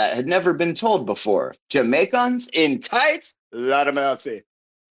that had never been told before. Jamaicans in tights? Lot of mercy.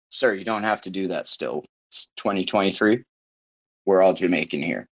 Sir, you don't have to do that still. It's 2023. We're all Jamaican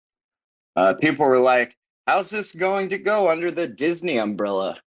here. People were like, how's this going to go under the Disney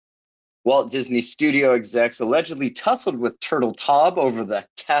umbrella? Walt Disney Studio execs allegedly tussled with Turtle Taub over the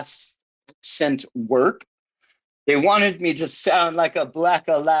cast accent work. They wanted me to sound like a black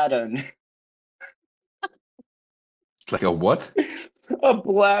Aladdin. Like a what? A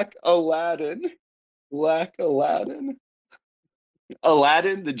black Aladdin. Black Aladdin.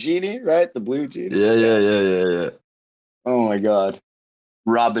 Aladdin, the genie, right? The blue genie. Yeah. Oh my God.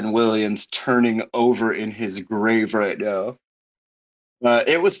 Robin Williams turning over in his grave right now.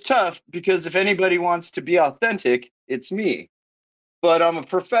 It was tough because if anybody wants to be authentic, it's me. But I'm a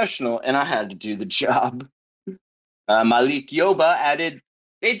professional and I had to do the job. Malik Yoba added,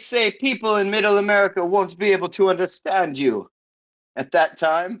 they'd say people in Middle America won't be able to understand you. At that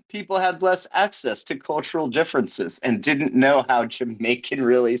time, people had less access to cultural differences and didn't know how Jamaican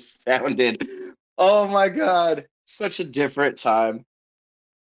really sounded. Oh my God, such a different time.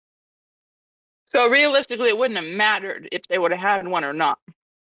 So realistically, it wouldn't have mattered if they would have had one or not.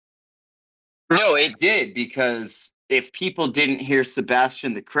 No, it did, because if people didn't hear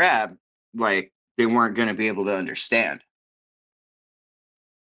Sebastian the Crab, like, they weren't going to be able to understand.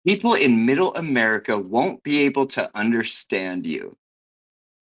 People in Middle America won't be able to understand you.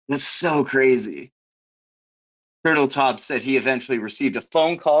 That's so crazy. Colonel Todd said he eventually received a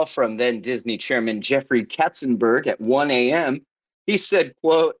phone call from then Disney chairman Jeffrey Katzenberg at 1 a.m. He said,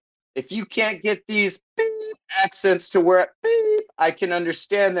 quote, if you can't get these beep accents to where beep, I can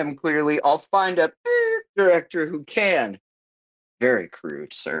understand them clearly, I'll find a beep director who can. Very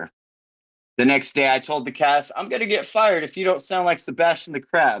crude, sir. The next day I told the cast, I'm going to get fired if you don't sound like Sebastian the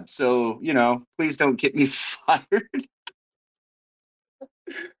Crab. So, please don't get me fired.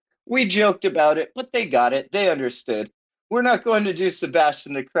 We joked about it, but they got it. They understood. We're not going to do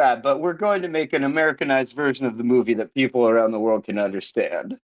Sebastian the Crab, but we're going to make an Americanized version of the movie that people around the world can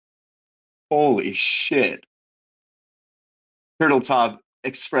understand. Holy shit. Turtle Top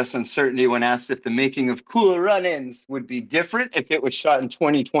expressed uncertainty when asked if the making of Cool Run-Ins would be different if it was shot in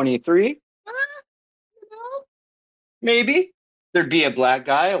 2023. Maybe. There'd be a black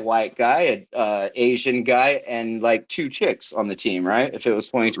guy, a white guy, a Asian guy, and like two chicks on the team, right? If it was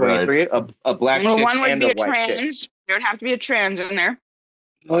 2023, a black Well, chick one would and be a a white chick. trans. There would have to be a trans in there.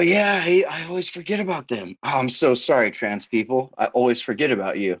 Oh yeah, I always forget about them. Oh, I'm so sorry, trans people. I always forget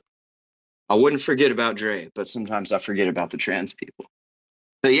about you. I wouldn't forget about Dre, but sometimes I forget about the trans people.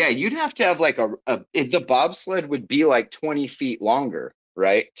 So yeah, you'd have to have like the bobsled would be like 20 feet longer,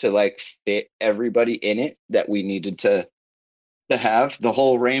 right? To like fit everybody in it that we needed to have the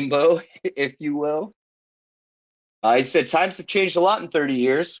whole rainbow, if you will. I said times have changed a lot in 30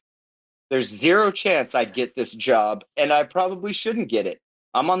 years. There's zero chance I'd get this job, and I probably shouldn't get it.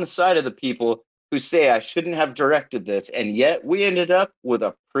 I'm on the side of the people who say I shouldn't have directed this, and yet we ended up with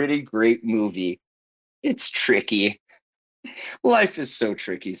a pretty great movie. It's tricky. Life is so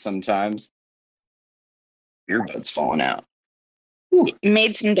tricky sometimes. Earbud's falling out. It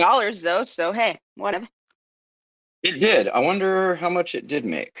made some dollars though, so hey, whatever. It did. I wonder how much it did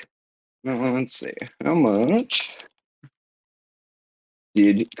make. Let's see. How much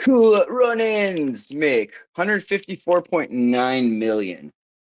did Cool Run-Ins make? 154.9 million.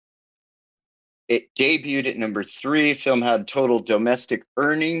 It debuted at number 3. Film had total domestic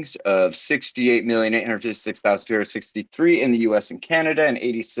earnings of 68,856,263 in the US and Canada, and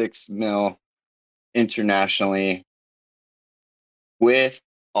 86 mil internationally, with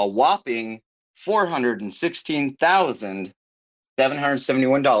a whopping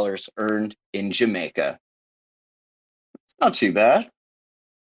 $416,771 earned in Jamaica. It's not too bad,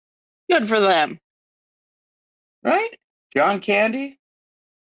 Good for them. right? John Candy,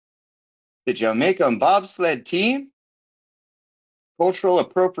 the Jamaican bobsled team, cultural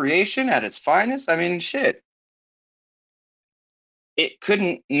appropriation at its finest. I mean, shit. It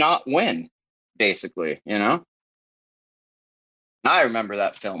couldn't not win, basically, I remember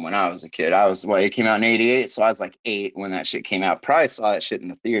that film when I was a kid. It came out in 88, so I was like 8 when that shit came out. Probably saw that shit in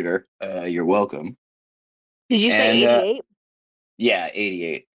the theater. You're welcome. Did you say 88? Yeah,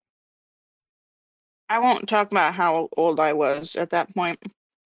 88. I won't talk about how old I was at that point.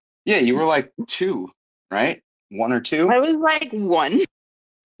 Yeah, you were like 2, right? 1 or 2? I was like 1.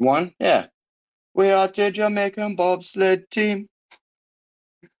 1? Yeah. We are the Jamaican bobsled team.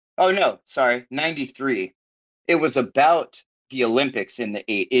 Oh, no, sorry, 93. It was about the Olympics in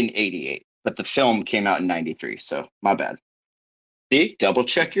 88, but the film came out in 93, so my bad. See, double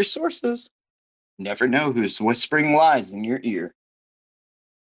check your sources. Never know who's whispering lies in your ear.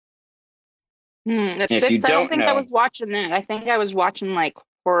 At If 6, you I don't don't think I know, was watching that. I think I was watching like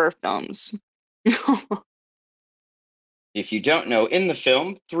horror films. If you don't know, in the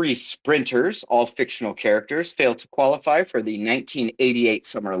film, 3 sprinters, all fictional characters, failed to qualify for the 1988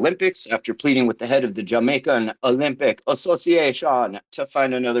 Summer Olympics after pleading with the head of the Jamaican Olympic Association to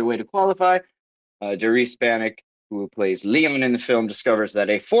find another way to qualify. Darius Bannock who plays Leon in the film, discovers that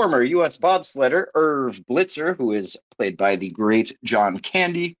a former U.S. bobsledder, Irv Blitzer, who is played by the great John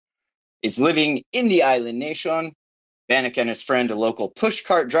Candy, is living in the island nation. Bannock and his friend, a local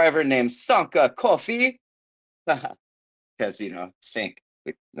pushcart driver named Sanka Coffee, because, sink.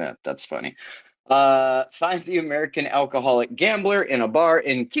 That's funny. Find the American alcoholic gambler in a bar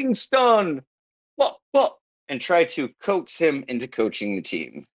in Kingston, and try to coax him into coaching the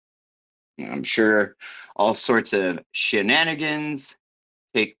team. I'm sure all sorts of shenanigans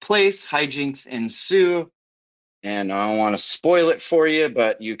take place, hijinks ensue, and I don't want to spoil it for you,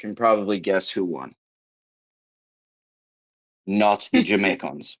 but you can probably guess who won. Not the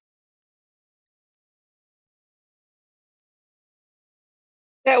Jamaicans.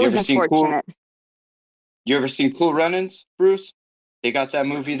 That You was ever seen unfortunate. You ever seen Cool Runnings, Bruce? They got that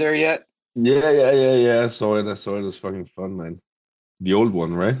movie there yet? Yeah. I saw it. It was fucking fun, man. The old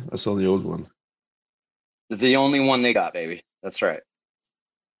one, right? I saw the old one. The only one they got, baby. That's right.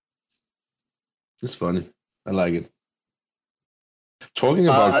 It's funny. I like it. Talking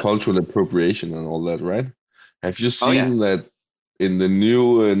about cultural appropriation and all that, right? Have you seen that in the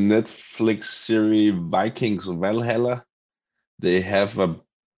new Netflix series Vikings Valhalla? They have a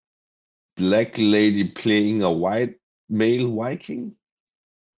black lady playing a white male Viking.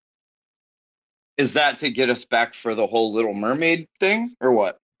 Is that to get us back for the whole Little Mermaid thing, or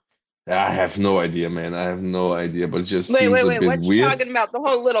what? I have no idea, man. I have no idea, but it just Wait, seems a what bit you weird. talking about? The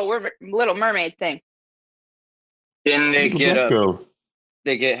whole Little Mermaid thing. Didn't they Little get black girl.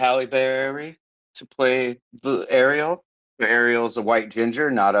 They get Halle Berry to play the Ariel? But Ariel's a white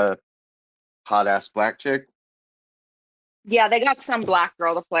ginger, not a hot ass black chick. Yeah, they got some black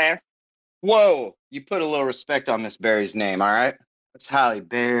girl to play her. Whoa, you put a little respect on Miss Berry's name, all right? That's Halle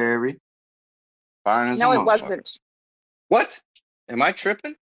Berry. Fine as No, a it motherfucker. wasn't. What? Am I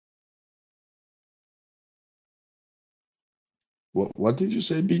tripping? What did you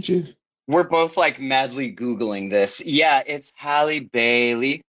say, BJ? We're both like madly Googling this. Yeah, it's Halle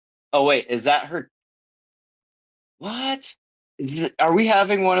Bailey. Oh, wait, is that her? What? Are we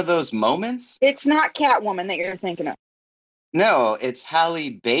having one of those moments? It's not Catwoman that you're thinking of. No, it's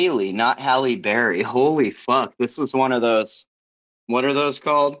Halle Bailey, not Halle Berry. Holy fuck. This is one of those. What are those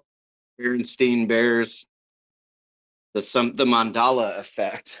called? Berenstein Bears. The mandala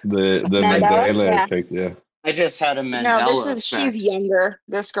effect. The Mandela? Mandela Yeah. effect, yeah. I just had a No, Mandela this is effect. she's younger.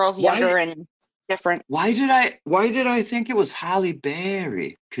 This girl's Why- younger and different. Why did I think it was Halle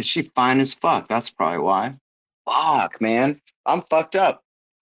Berry? Because she's fine as fuck. That's probably why. Fuck, man. I'm fucked up.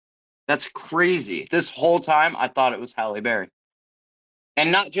 That's crazy. This whole time I thought it was Halle Berry.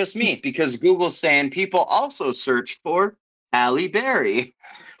 And not just me, because Google's saying people also searched for Halle Berry.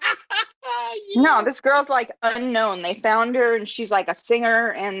 No, this girl's like unknown. They found her and she's like a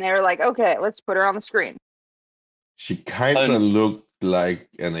singer and they're like, okay, let's put her on the screen. She kind of looked like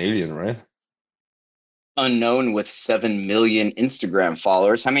an alien, right? Unknown with 7 million Instagram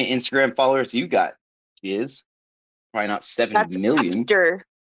followers. How many Instagram followers you got? Is probably not 7 million. After.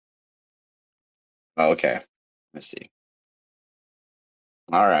 Oh, okay. Let's see.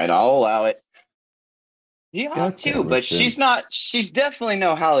 All right, I'll allow it. Yeah, God too, damn it, but Finn. she's definitely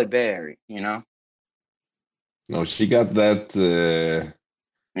no Halle Berry, No, she got that.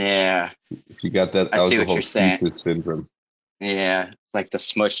 Yeah, She got that I see what alcohol you're saying. fetus syndrome. yeah, like the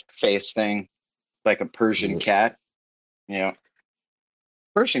smushed face thing, like a Persian cat. Yeah,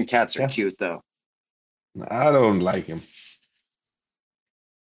 Persian cats are Yeah. cute though. I don't like him.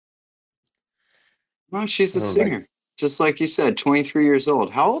 Well, she's a I don't singer, just like you said, 23 years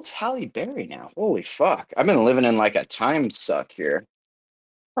old. How old's Halle Berry now? Holy fuck! I've been living in like a time suck here.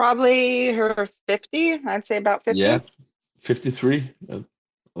 Probably her 50. I'd say about 50. Yeah, 53. I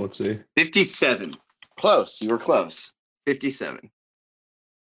would say. 57. Close. You were close. 57.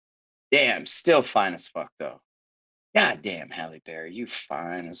 Damn, still fine as fuck though. God damn, Halle Berry, you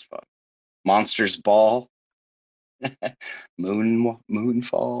fine as fuck. Monsters Ball.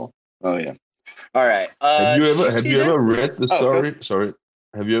 Moonfall. Oh yeah. All right. Have you did ever see this? read the Oh, go- story? Sorry.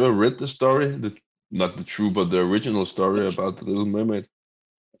 Have you ever read the story? Not the true, but the original story about the Little Mermaid.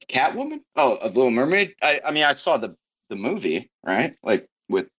 Catwoman? Oh, of Little Mermaid? I mean I saw the movie, right? Like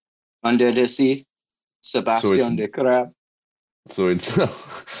with Underdesi, Sebastian de Crab. So it's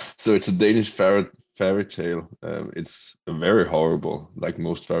so it's a Danish fairy tale. It's very horrible, like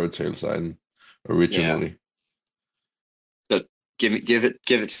most fairy tales are originally. So give it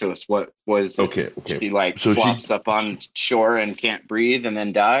to us. What was it? Okay. She like So flops up on shore and can't breathe and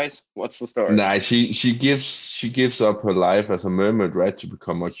then dies? What's the story? Nah, she gives up her life as a mermaid, right, to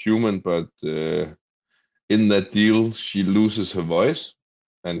become a human, but in that deal she loses her voice,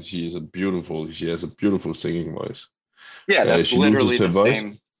 and she has a beautiful singing voice. Yeah, that's She loses literally her the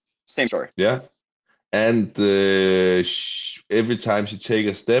voice. same story. Yeah, and every time she take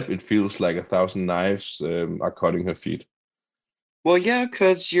a step, it feels like 1,000 knives are cutting her feet. Well, yeah,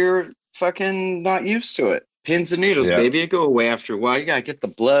 because you're fucking not used to it. Pins and needles, Yeah, baby. It go away after a while. You gotta get the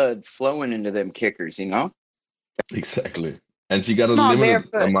blood flowing into them kickers, you know? exactly. And she got a Not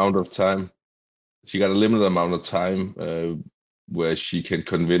limited barefoot. amount of time. She got a limited amount of time where she can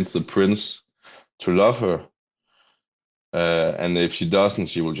convince the prince to love her. And if she doesn't,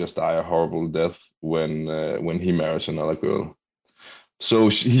 she will just die a horrible death when he marries another girl. So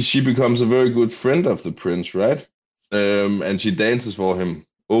she becomes a very good friend of the prince, right? And she dances for him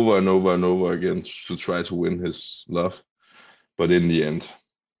over and over and over again to try to win his love. But in the end,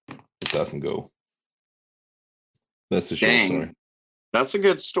 it doesn't go. That's the short story. Dang, that's a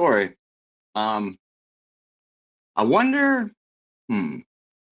good story. Um, I wonder, hmm.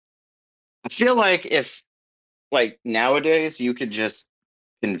 I feel like if like nowadays you could just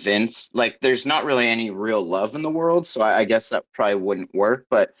convince like there's not really any real love in the world, so I guess that probably wouldn't work.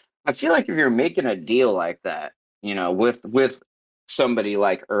 But I feel like if you're making a deal like that, you know, with somebody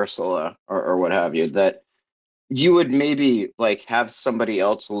like Ursula or what have you, that you would maybe like have somebody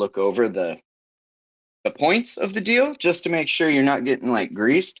else look over the points of the deal just to make sure you're not getting like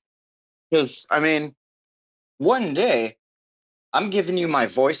greased. Because I mean, one day I'm giving you my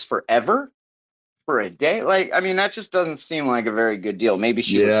voice forever for a day. Like, I mean, that just doesn't seem like a very good deal. Maybe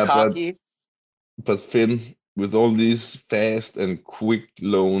she was Yeah, cocky. but Finn, with all these fast and quick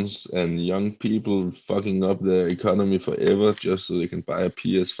loans and young people fucking up their economy forever just so they can buy a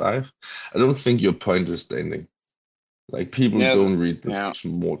PS5, I don't think your point is standing. Like people Yeah, don't read the yeah.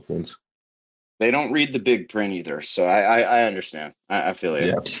 small print. They don't read the big print either, so I understand. I feel you.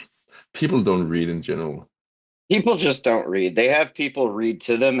 Yeah, people don't read in general. People just don't read. They have people read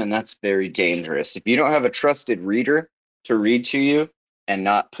to them, and that's very dangerous. If you don't have a trusted reader to read to you and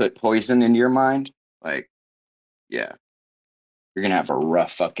not put poison into your mind, like, yeah, you're gonna have a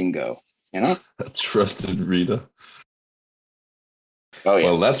rough fucking go. You know? A trusted reader. Oh yeah.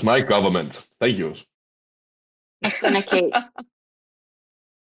 Well, that's my government. Thank you. Authenticate.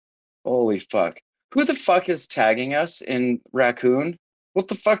 Holy fuck. Who the fuck is tagging us in Raccoon? What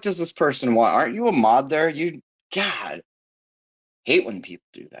the fuck does this person want? Aren't you a mod there? You God. Hate when people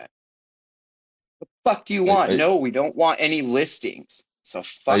do that. Fuck do you Are, want? are, No, we don't want any listings. So are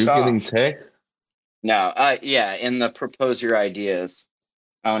fuck you getting off. tagged? No, yeah, in the propose your ideas.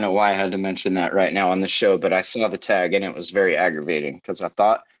 I don't know why I had to mention that right now on the show, but I saw the tag and it was very aggravating because I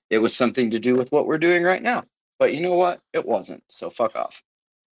thought it was something to do with what we're doing right now. But you know what? It wasn't. So fuck off.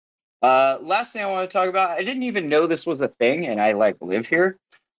 Last thing I want to talk about, I didn't even know this was a thing, and I like live here.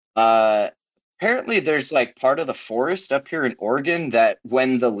 Uh, apparently there's like part of the forest up here in Oregon that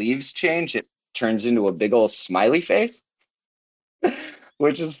when the leaves change, it turns into a big old smiley face,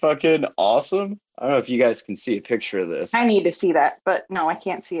 which is fucking awesome. I don't know if you guys can see a picture of this. I need to see that, but no, I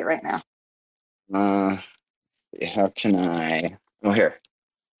can't see it right now. How can I? Oh, here.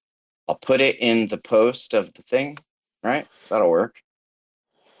 I'll put it in the post of the thing, right? That'll work.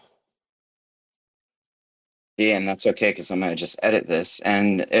 Yeah, and that's okay because I'm gonna just edit this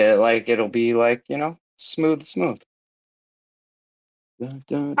and it'll be like, you know, smooth.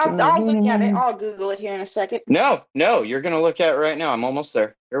 I'll look at it. I'll Google it here in a second. No, you're gonna look at it right now. I'm almost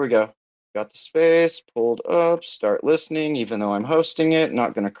there. Here we go. Got the space pulled up, start listening, even though I'm hosting it,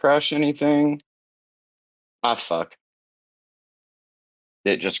 not gonna crash anything. Ah, fuck.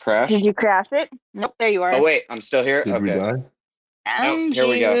 It just crashed. Did you crash it? Nope, there you are. Oh, wait, I'm still here. Did we Okay. die? Found here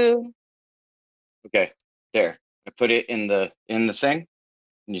we go. you. Okay, there. I put it in the thing.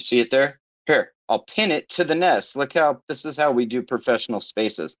 Can you see it there? Here, I'll pin it to the nest. Look how this is how we do professional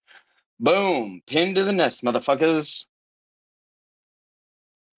spaces. Boom, pin to the nest, motherfuckers.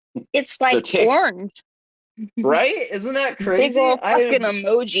 It's like tick. orange. Right? Isn't that crazy? Big old I fucking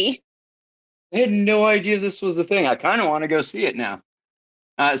emoji. had no idea this was a thing. I kind of want to go see it now.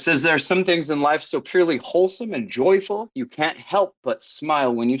 It says there are some things in life so purely wholesome and joyful, you can't help but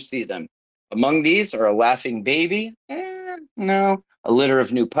smile when you see them. Among these are a laughing baby, no. A litter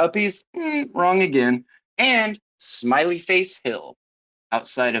of new puppies, wrong again. And Smiley Face Hill,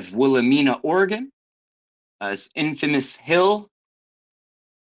 outside of Wilhelmina, Oregon. This infamous hill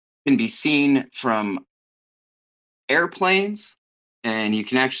can be seen from airplanes, and you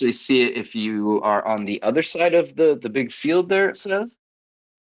can actually see it if you are on the other side of the big field there, it says.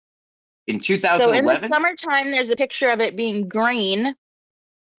 In So in the 2011, summertime, there's a picture of it being green,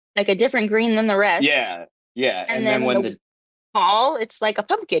 like a different green than the rest. yeah. And And then then when the fall, it's like a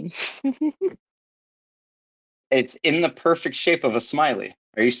pumpkin. it's in the perfect shape of a smiley.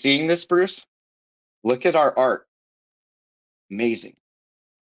 Are you seeing this, Bruce? Look at our art. Amazing.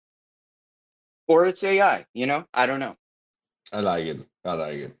 Or it's AI, you know? I don't know. I like it. I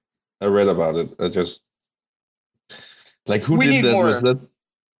like it. I read about it. I just like who We did need that? Was more that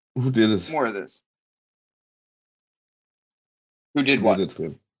who did it? more of this. Who did Who did what? it,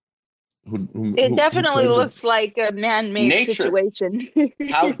 Finn? It Who definitely claimed it? looks like a man-made Nature. situation.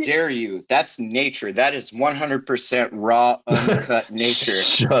 How dare you? That's nature. That is 100% raw, uncut nature.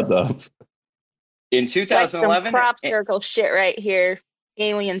 Shut up. In Like some 2011, crop circle shit right here.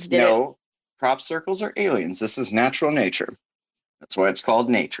 Aliens did it. no, crop circles are aliens. This is natural nature. That's why it's called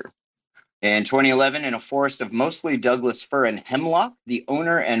nature. In 2011, in a forest of mostly Douglas fir and hemlock, the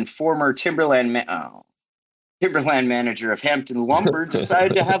owner and former timberland manager of Hampton Lumber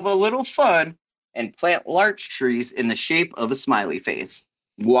decided to have a little fun and plant larch trees in the shape of a smiley face.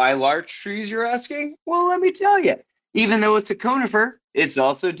 Why larch trees, you're asking? Well, let me tell you. Even though it's a conifer, it's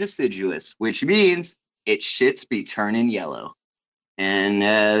also deciduous, which means its shits be turning yellow. And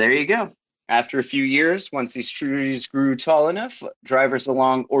there you go. After a few years, once these trees grew tall enough, drivers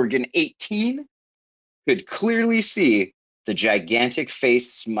along Oregon 18 could clearly see the gigantic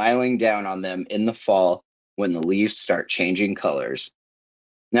face smiling down on them in the fall when the leaves start changing colors.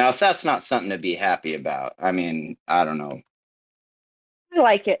 Now, if that's not something to be happy about, I mean, I don't know. I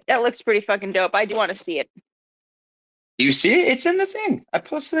like it. That looks pretty fucking dope. I do want to see it. You see it? It's in the thing. I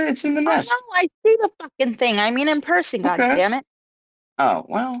posted it. It's in the Oh nest. no, I see the fucking thing. I mean in person, god Okay. damn it. Oh,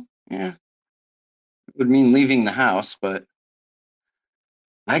 well, yeah. It would mean leaving the house, but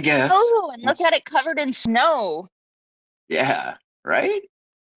I guess. Oh, and look at it covered in snow. Yeah, right? It's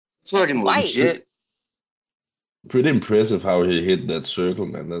It's fucking white. legit. Pretty impressive how he hit that circle,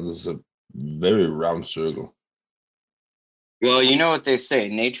 man. That is a very round circle. Well, you know what they say,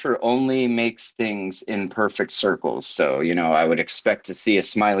 nature only makes things in perfect circles. So, I would expect to see a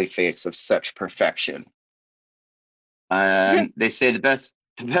smiley face of such perfection. They say the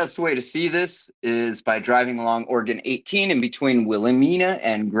best way to see this is by driving along Oregon 18 in between Wilhelmina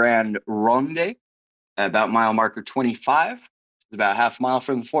and Grand Ronde, about mile marker 25. It's about half a mile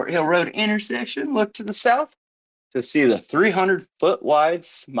from the Fort Hill Road intersection. Look to the south to see the 300-foot wide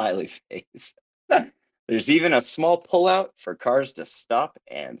smiley face. There's even a small pullout for cars to stop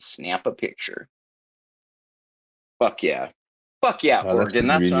and snap a picture. Fuck yeah. Fuck yeah, Oh, that's Oregon.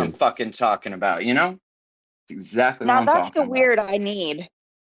 That's what I'm convenient. fucking talking about, you know? It's exactly what Now I'm that's the talking about. weird I need.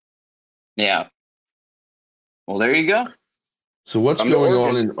 Yeah. Well, there you go. So what's Come to going on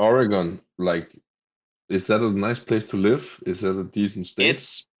Oregon. in Oregon? Like, is that a nice place to live? Is that a decent state?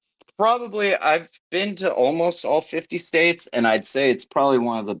 It's probably, I've been to almost all 50 states, and I'd say it's probably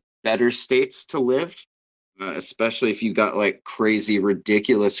one of the better states to live, especially if you got like crazy,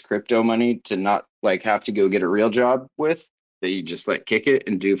 ridiculous crypto money to not like have to go get a real job with, that you just like kick it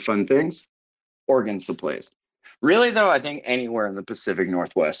and do fun things. Oregon's the place. Really, though, I think anywhere in the Pacific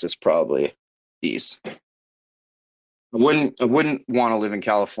Northwest is probably east. I wouldn't want to live in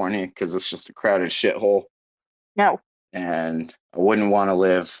California because it's just a crowded shithole. No. And I wouldn't want to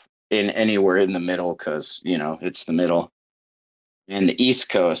live in anywhere in the middle because, it's the middle. And the East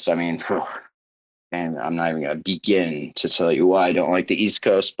Coast, I mean, and I'm not even going to begin to tell you why I don't like the East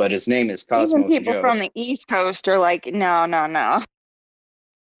Coast, but his name is Even Cosmos people Joe. from the East Coast are like, no, no, no.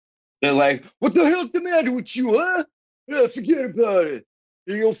 They're like, what the hell's the matter with you, huh? Yeah, forget about it.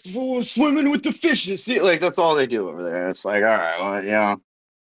 You go swimming with the fishes. See, like, that's all they do over there. It's like, all right, well,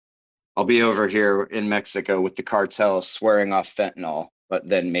 I'll be over here in Mexico with the cartel swearing off fentanyl, but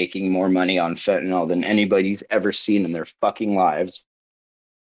then making more money on fentanyl than anybody's ever seen in their fucking lives.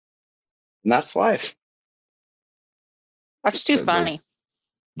 And that's life. That's too That- funny.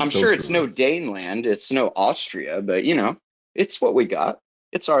 I'm so sure it's true. no Daneland, it's no Austria, but it's what we got.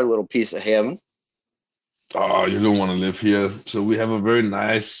 It's our little piece of heaven. Oh, you don't want to live here. So we have a very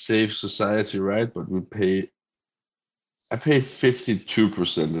nice, safe society, right? But I pay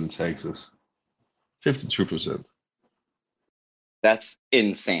 52% in taxes. 52%. That's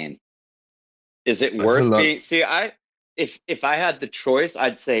insane. Is it That's a worth lot. being? See, if I had the choice,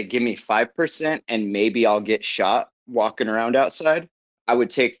 I'd say give me 5% and maybe I'll get shot walking around outside. I would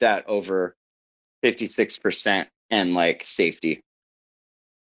take that over 56% and like safety.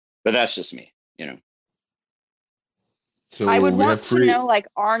 But that's just me. So I would we have want to know like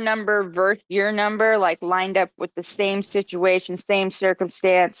our number versus your number, like lined up with the same situation, same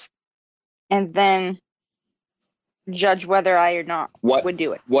circumstance, and then judge whether I or not What would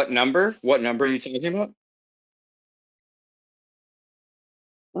do it. what number? What number are you talking about?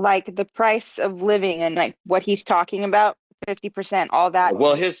 Like the price of living and like what he's talking about, 50%, all that.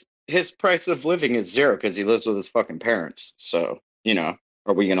 Well, his price of living is zero because he lives with his fucking parents. So,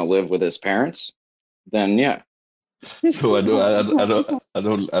 Are we gonna live with his parents? Then yeah, So I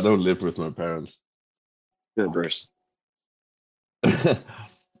don't live with my parents. good, Bruce. I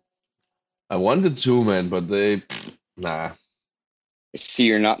wanted to, man, but nah, I see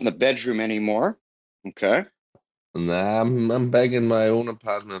you're not in the bedroom anymore. Okay. I'm back in my own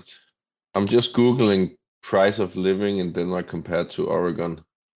apartment. I'm just Googling price of living in Denmark compared to Oregon.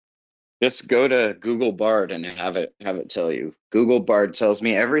 Just go to Google Bard and have it tell you. Google Bard tells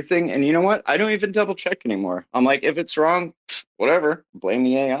me everything, and you know what? I don't even double check anymore. I'm like, if it's wrong, whatever. Blame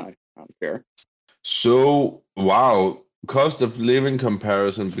the AI. I don't care. So, wow, cost of living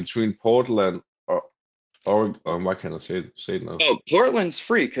comparison between Portland or what can I say it now? Oh, Portland's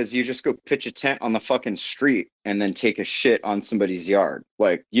free because you just go pitch a tent on the fucking street and then take a shit on somebody's yard.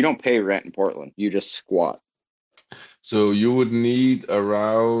 Like, you don't pay rent in Portland. You just squat. So you would need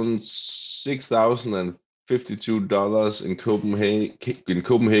around $6,052 in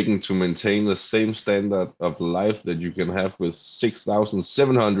Copenhagen to maintain the same standard of life that you can have with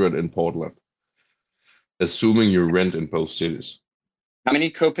 6,700 in Portland, assuming you rent in both cities. How many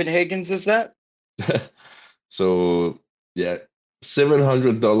Copenhagens is that? So yeah,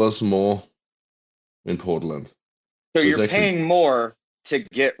 $700 more in Portland. So So it's you're actually paying more to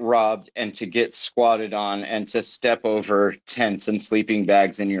get robbed and to get squatted on and to step over tents and sleeping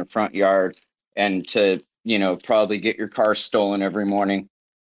bags in your front yard and to, probably get your car stolen every morning.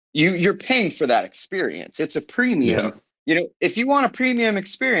 You're paying for that experience. It's a yeah, premium. If you want a premium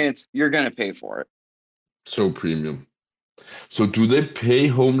experience, you're going to pay for it. so premium. So do they pay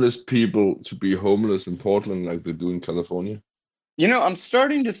homeless people to be homeless in Portland like they do in California? I'm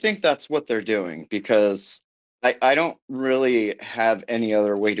starting to think that's what they're doing because I don't really have any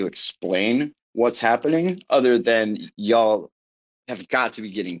other way to explain what's happening other than y'all have got to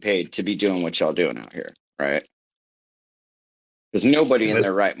be getting paid to be doing what y'all doing out here, right? Because nobody in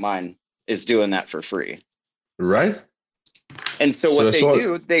their right mind is doing that for free. Right? And so So what I they saw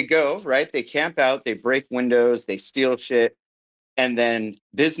do, they go, right? They camp out, they break windows, they steal shit. And then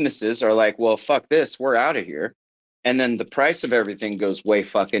businesses are like, well, fuck this, we're out of here. And then the price of everything goes way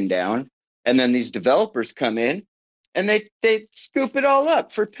fucking down. And then these developers come in and they scoop it all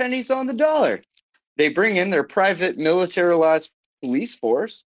up for pennies on the dollar. They bring in their private militarized police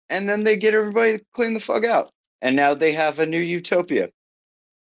force and then they get everybody to clean the fuck out. And now they have a new utopia.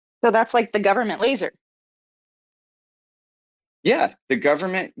 So that's like the government laser. Yeah, the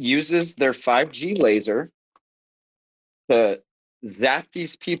government uses their 5G laser to zap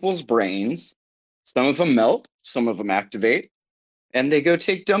these people's brains. Some of them melt, some of them activate, and they go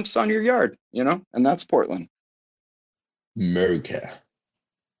take dumps on your yard, and that's Portland. America.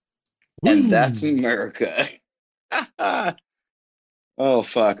 And that's Woo! America. Oh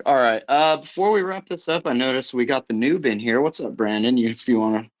fuck. All right. Before we wrap this up, I noticed we got the noob in here. What's up, Brandon? If you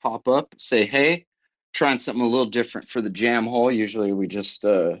want to hop up, say hey. Trying something a little different for the jam hole. Usually we just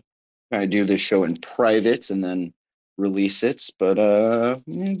kind of do this show in private and then release it, but do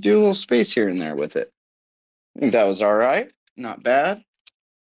a little space here and there with it. I think that was all right. Not bad.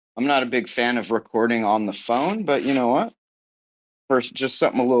 I'm not a big fan of recording on the phone, but you know what? First, just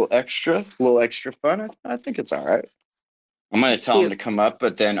something a little extra fun. I think it's all right. I'm going to tell him Cute. to come up,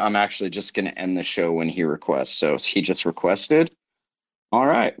 but then I'm actually just going to end the show when he requests. So he just requested. All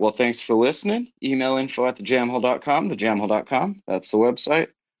right. Well, thanks for listening. Email info@thejamhole.com, thejamhole.com. That's the website.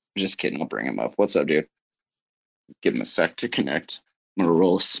 Just kidding. I'll bring him up. What's up, dude? Give him a sec to connect. I'm going to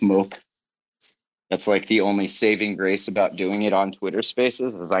roll a smoke. That's like the only saving grace about doing it on Twitter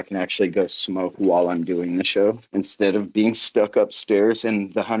Spaces is I can actually go smoke while I'm doing the show instead of being stuck upstairs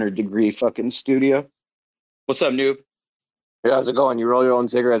in the 100-degree fucking studio. What's up, noob? Hey, how's it going? You roll your own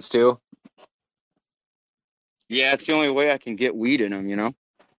cigarettes too? Yeah, it's the only way I can get weed in them.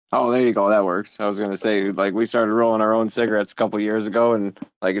 Oh, there you go. That works. I was gonna say, like, we started rolling our own cigarettes a couple years ago, and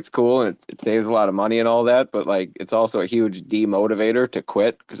like, it's cool and it saves a lot of money and all that. But like, it's also a huge demotivator to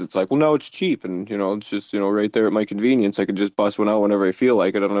quit because it's like, well, no, it's cheap, and it's just right there at my convenience. I can just bust one out whenever I feel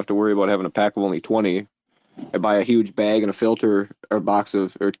like it. I don't have to worry about having a pack of only 20. I buy a huge bag and a filter or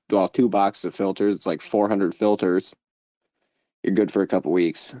two boxes of filters. It's like 400 filters. You're good for a couple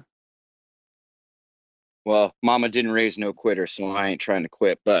weeks. Well, mama didn't raise no quitter, so I ain't trying to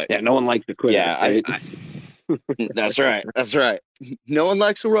quit. But Yeah, no one likes to quit. yeah, Right? that's right. That's right. No one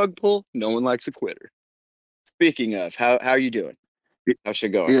likes a rug pull. No one likes a quitter. Speaking of, how you doing? How's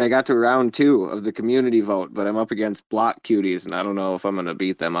shit going? Dude, I got to round 2 of the community vote, but I'm up against block cuties, and I don't know if I'm gonna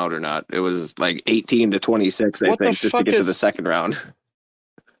beat them out or not. It was like 18 to 26, I What the think, just to fuck get to the is? second round.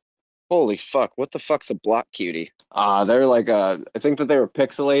 Holy fuck! What the fuck's a block cutie? They're like I think that they were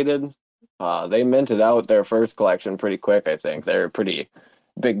pixelated. They minted out their first collection pretty quick. I think they're pretty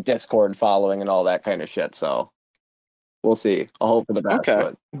big Discord following and all that kind of shit. So we'll see. I'll hope for the best,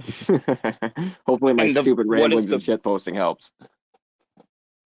 Okay. but hopefully my And stupid what is ramblings and shit posting helps.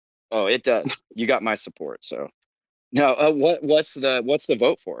 Oh, it does. You got my support. So now, what's the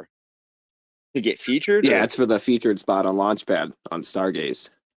vote for? To get featured Yeah, or? it's for the featured spot on Launchpad on Stargaze.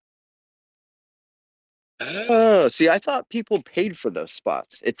 Oh, see, I thought people paid for those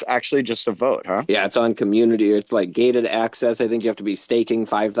spots. It's actually just a vote, huh? Yeah, it's on community. It's like gated access. I think you have to be staking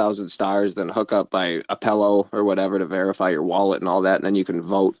 5,000 stars, then hook up by Apello or whatever to verify your wallet and all that. And then you can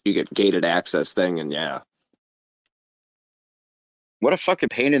vote. You get gated access thing. And yeah. What a fucking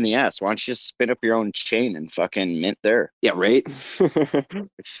pain in the ass. Why don't you just spin up your own chain and fucking mint there? Yeah, right?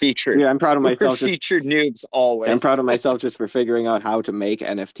 Featured. Yeah, I'm proud of We're myself. featured noobs always. I'm proud of myself just for figuring out how to make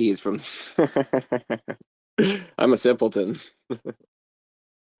NFTs from. I'm a simpleton.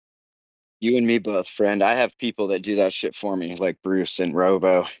 You and me both, friend. I have people that do that shit for me, like Bruce and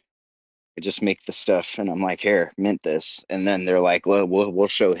Robo. I just make the stuff, and I'm like, "Here, mint this," and then they're like, "Well, we'll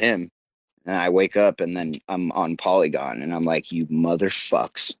show him." And I wake up, and then I'm on Polygon, and I'm like, "You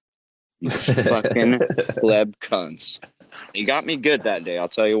motherfucks, you fucking pleb cunts." You got me good that day. I'll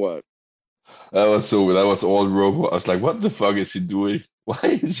tell you what. That was so weird. That was all Robo. I was like, what the fuck is he doing? Why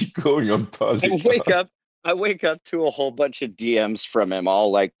is he going on I Polygon? wake up to a whole bunch of DMs from him,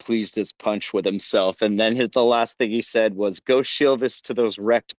 all like pleased as punch with himself. And then the last thing he said was, "Go shill this to those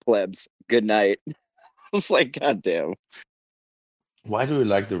wrecked plebs. Good night." I was like, God damn. Why do you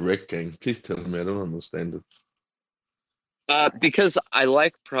like the Wreck Gang? Please tell me. I don't understand it. Because I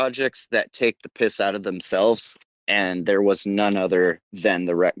like projects that take the piss out of themselves, and there was none other than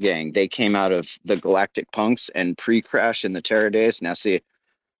the Rec Gang. They came out of the Galactic Punks and pre-Crash in the Terra days. Now, see,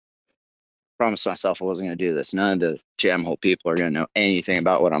 promised myself I wasn't going to do this. None of the jam hole people are going to know anything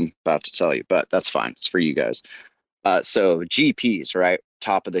about what I'm about to tell you, but that's fine. It's for you guys. So GPs, right?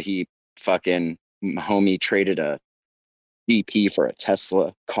 Top of the heap. Fucking homie traded a GP for a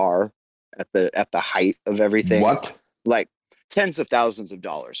Tesla car at the height of everything. What? Like tens of thousands of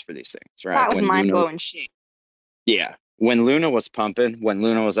dollars for these things, right? That was When mind Luna, blowing shit. yeah, when Luna was pumping, when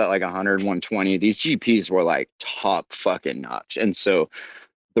Luna was at like 100, 120, these GPs were like top fucking notch. And so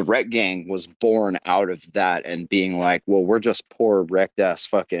the Wreck Gang was born out of that and being like, well, we're just poor wrecked ass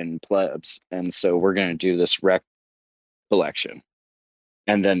fucking plebs. And so we're going to do this wreck collection.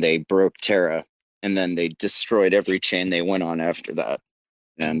 And then they broke Terra and then they destroyed every chain they went on after that.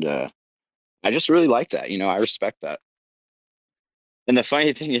 And I just really like that. I respect that. And the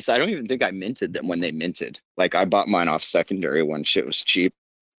funny thing is, I don't even think I minted them when they minted. Like, I bought mine off secondary when shit was cheap.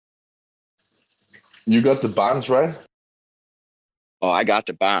 You got the bonds, right? Oh, I got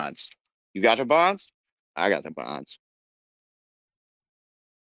the bonds. You got the bonds? I got the bonds.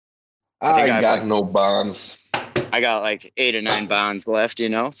 I think I I have got no bonds. I got like 8 or 9 bonds left.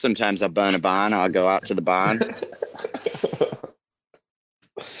 Sometimes I'll burn a bond. I'll go out to the bond.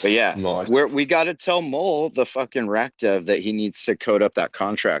 But yeah, Nice. we got to tell Mole, the fucking rack dev, that he needs to code up that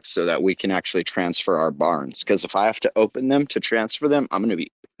contract so that we can actually transfer our barns. Because if I have to open them to transfer them, I'm going to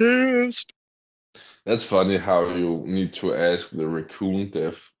be pissed. That's funny how you need to ask the raccoon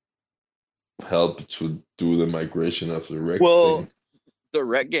dev help to do the migration of the Wreck Well, thing. the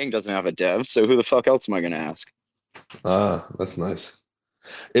Rec Gang doesn't have a dev, so who the fuck else am I going to ask? Ah, that's nice.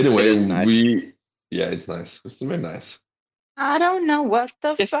 It Anyway, is nice. yeah, it's nice. It's very nice. I don't know what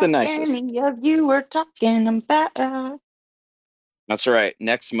the It's the fuck nicest. any of you were talking about. That's right.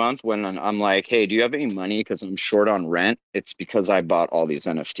 Next month, when I'm like, hey, do you have any money? Because I'm short on rent. It's because I bought all these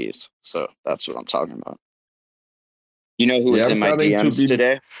NFTs. So that's what I'm talking about. You know who Yeah, was I'm in my starting to DMs be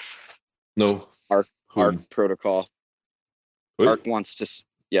today? no. Arc Who? Protocol. Wait. Arc wants to,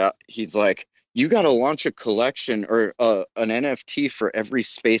 yeah, he's like, you got to launch a collection or an NFT for every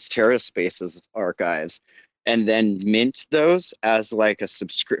Space Terra Spaces archives and then mint those as like a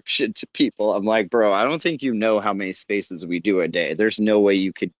subscription to people. I'm like, bro, I don't think you know how many spaces we do a day. There's no way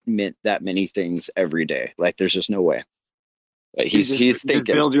you could mint that many things every day. Like, there's just no way. But he's just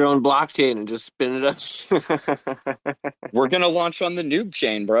thinking, build your own blockchain and just spin it up. we're going to launch on the noob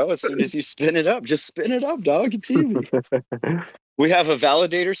chain, bro. As soon as you spin it up, just spin it up, dog. It's easy. We have a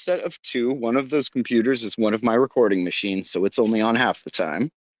validator set of 2. One of those computers is one of my recording machines, so it's only on half the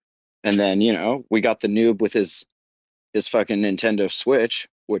time. And then, we got the noob with his fucking Nintendo Switch,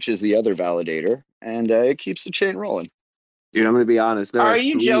 which is the other validator, and it keeps the chain rolling. Dude, I'm gonna be honest. Are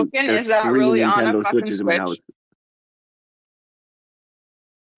you joking? Is that three really on a Nintendo fucking Switches in my house. Switch?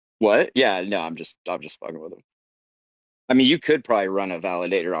 What? Yeah, no, I'm just fucking with him. I mean, you could probably run a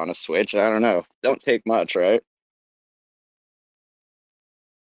validator on a Switch. I don't know. Don't take much, right?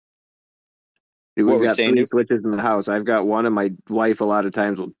 Dude, What we've were you got saying, three dude? switches in the house. I've got one, and my wife a lot of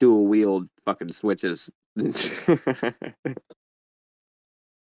times will dual wield fucking switches.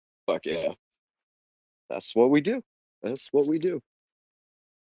 Fuck yeah. That's what we do. That's what we do.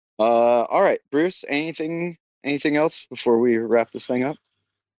 All right, Bruce, anything else before we wrap this thing up?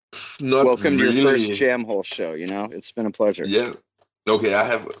 Not Welcome to your first really. Jam Hole show, It's been a pleasure. Yeah. Okay,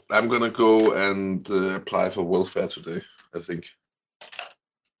 I'm gonna go and apply for welfare today, I think.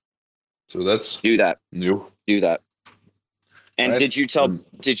 So that's Do that. new, Do that. And right? did you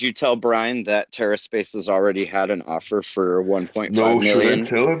tell Brian that TerraSpace has already had an offer for 1.5 No, should I million?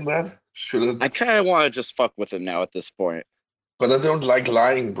 tell him that? Should I I? kind of want to just fuck with him now at this point. But I don't like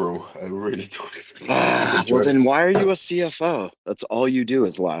lying, bro. I really don't. Well, then why are you a CFO? That's all you do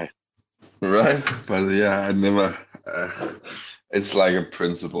is lie. Right? But yeah, I never. It's like a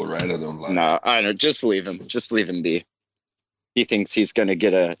principle, right? I don't lie. No, I know. Just leave him. Just leave him be. He thinks he's gonna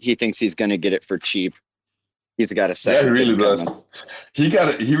get it for cheap. He's got a Yeah, he second really thing does.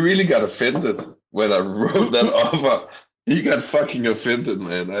 coming. He really got offended when I wrote that offer. He got fucking offended,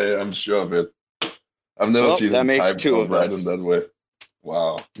 man. I'm sure of it. I've never Well, seen that him makes type two or of write us. in that way.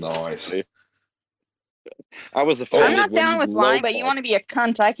 Wow, nice. I was I'm offended not when down you with lying, but you lowballed. want to be a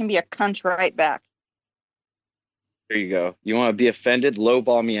cunt, I can be a cunt right back. There you go. You want to be offended?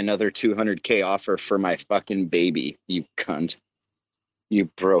 Lowball me another 200K offer for my fucking baby, you cunt. You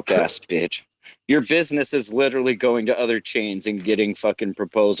broke ass bitch. Your business is literally going to other chains and getting fucking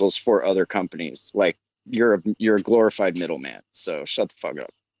proposals for other companies. Like you're a glorified middleman. So shut the fuck up.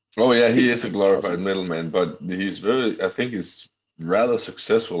 Oh yeah, he is a 200,000. glorified middleman, but I think he's rather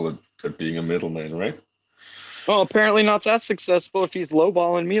successful at being a middleman, right? Well, apparently not that successful if he's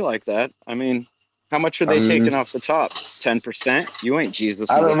lowballing me like that. I mean, how much are I they mean, taking off the top? 10%? You ain't Jesus,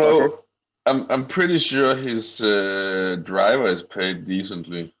 I don't motherfucker. know. I'm pretty sure his driver is paid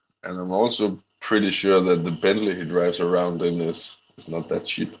decently, and I'm also pretty sure that the Bentley he drives around in is not that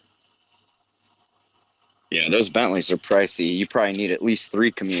cheap. Yeah, those Bentleys are pricey. You probably need at least 3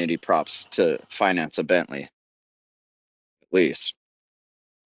 community props to finance a Bentley. At least.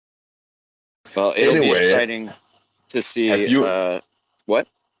 Well, it'll be Anyway, exciting to see have you what?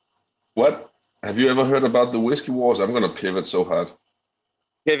 what have you ever heard about the whiskey wars? I'm gonna pivot so hard.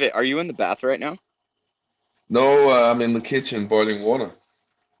 Pivot, are you in the bath right now? No, I'm in the kitchen boiling water.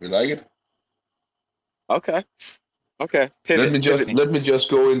 You like it? Okay. Okay. Pivot me. Let me just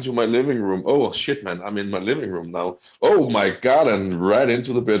go into my living room. Oh shit, man! I'm in my living room now. Oh my god! And right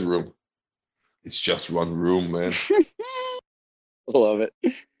into the bedroom. It's just one room, man. Love it.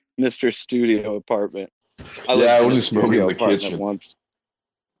 Mr. Studio Apartment. I Yeah, I lived in a only smoke in studio the apartment kitchen. once.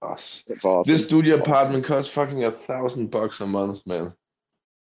 Us. That's awesome. This studio Awesome. apartment costs fucking $1,000 a month, man.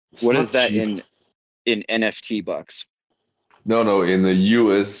 It's What not is that cheap. in NFT bucks? No, in the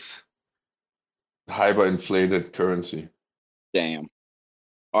US hyperinflated currency. Damn.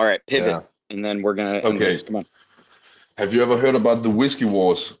 All right, pivot. Yeah. And then we're gonna end Okay. this. Come on. Have you ever heard about the whiskey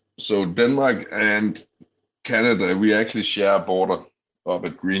wars? So Denmark and Canada, we actually share a border up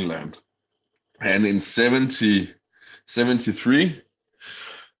at Greenland. And in 73,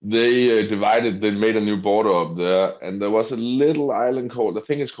 they they made a new border up there, and there was a little island called, I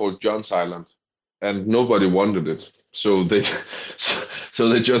think it's called John's Island, and nobody wanted it. So they, so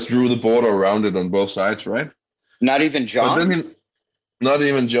they just drew the border around it on both sides, right? Not even But John? then, not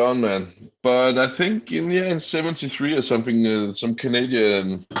even John, man. But I think in 73 or something, some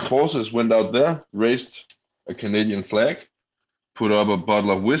Canadian forces went out there, raised a Canadian flag, put up a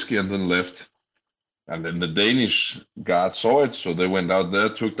bottle of whiskey, and then left. And then the Danish guard saw it, so they went out there,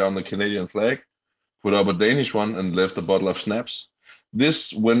 took down the Canadian flag, put up a Danish one, and left a bottle of schnapps.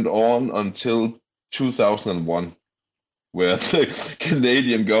 This went on until 2001, where the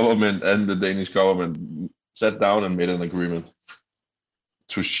Canadian government and the Danish government sat down and made an agreement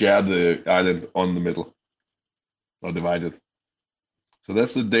to share the island on the middle, or divided. So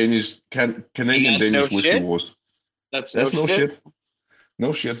that's the Canadian that's no Danish whiskey shit? wars. That's That's no no shit? shit.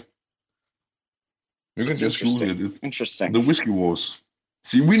 No shit. You can That's just Google interesting. it. It's Interesting. the whiskey wars.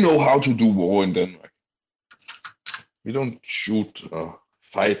 See, we know how to do war in Denmark. We don't shoot or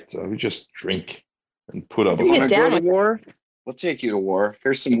fight. We just drink and put up a You You get want to fight. go down to with it. war? We'll take you to war.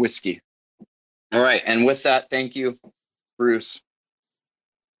 Here's some whiskey. All right. And with that, thank you, Bruce.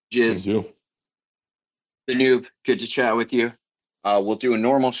 Thank Jizz, you. the noob. Good to chat with you. We'll do a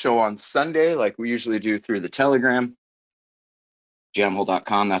normal show on Sunday, like we usually do through the Telegram.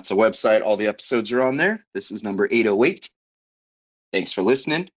 Jamhole.com. That's the website. All the episodes are on there. This is number 808. Thanks for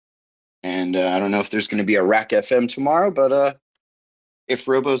listening. And I don't know if there's going to be a Rack FM tomorrow, but if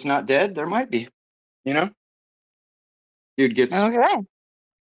Robo's not dead, there might be. You know, dude gets Okay.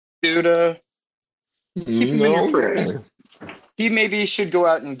 dude Keep him in your prayers. He maybe should go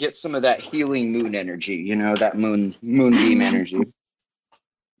out and get some of that healing moon energy, you know, that moonbeam energy.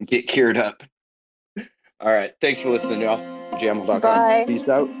 Get cured up. All right. Thanks for listening, y'all. Jamel.com. Bye. Peace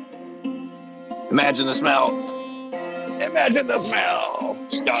out. Imagine the smell. Imagine the smell.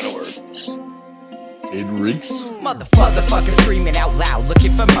 .org. It reeks. Motherfuckers screaming out loud,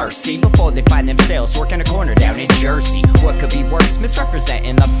 looking for mercy before they find themselves working a corner down in Jersey. What could be worse?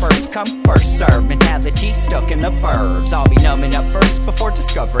 Misrepresenting the first come, first serve mentality stuck in the burbs. I'll be numbing up first before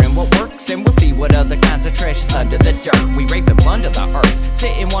discovering what works, and we'll see what other kinds of treasures under the dirt. We rape and plunder the earth,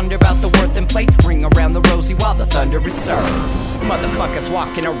 sit and wonder about the worth and play, ring around the rosy while the thunder is served. Motherfuckers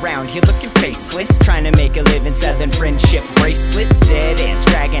walking around here looking faceless, trying to make a living selling friendship bracelets. Dead ends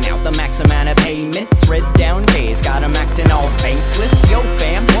dragging out the max amount of payments. Red down days got 'em acting all bankless. Yo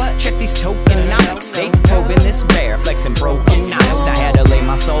fam, what? Check these tokenomics. They probing this bear, flexing broken honest. I had to lay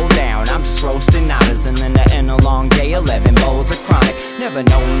my soul down, I'm just roasting otters. And then to end a long day, 11 bowls of chronic. Never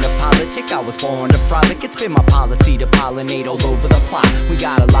known to politic, I was born to frolic. It's been my policy to pollinate all over the plot. We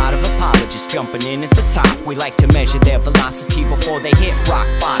got a lot of apologists jumping in at the top. We like to measure their velocity before they hit rock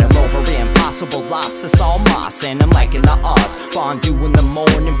bottom. Over impossible loss, it's all moss, and I'm liking the odds. Fondue in the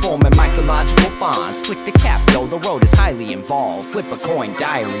morning, forming mycological bonds. Flick the cap, yo, the road is highly involved. Flip a coin,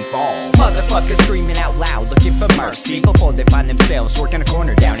 diary falls. Motherfuckers screaming out loud, looking for mercy before they find themselves working a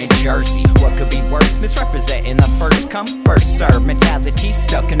corner down in Jersey. What could be worse? Misrepresenting the first come, first serve mentality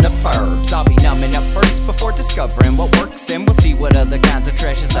stuck in the burbs. I'll be numbing up first before discovering what works, and we'll see what other kinds of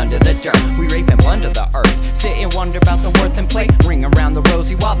treasures under the dirt. We rape and plunder the earth, sit and wonder about the worth and play, ring around the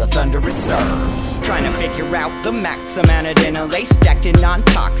rosy while the thunder is served. Trying to figure out the max amount of dinner lace, stacked in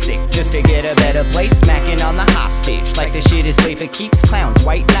non-toxic, just to get a better place. Smacking on the hostage, like the shit is played for keeps. Clowns,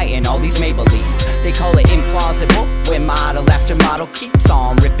 white knight, and all these Maybellines. They call it implausible, when model after model keeps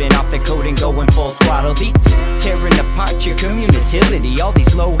on ripping off the coat and going full throttle beats. Tearing apart your community, all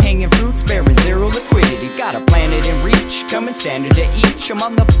these low-hanging fruits bearing zero liquidity. Got a planet in reach, coming standard to each. I'm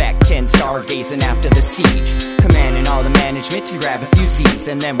on the back 10, stargazing after the siege. Commanding all the management to grab a few Z's,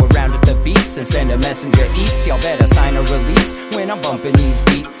 and then we'll round up the beasts and send a messenger east. Y'all better sign a release when I'm bumping these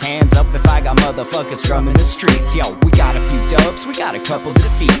beats. Hands up if I got motherfuckers drumming the streets. Yo, we got a few dubs, we got a couple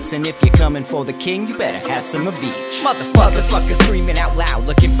defeats, and if you're coming for the king, you better have some of each. Motherfuckers screaming out loud,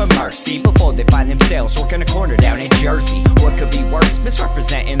 looking for mercy before they find themselves working a corner down in Jersey. What could be worse?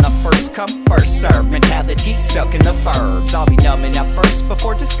 Misrepresenting the first come, first serve mentality stuck in the burbs. I'll be numbing up first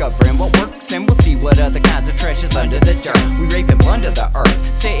before discovering what works, and we'll see what other kinds of treasures under the dirt. We rape and plunder the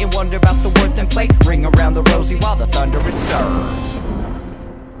earth, sit and wonder about the worth and play, ring around the rosy while the thunder is served.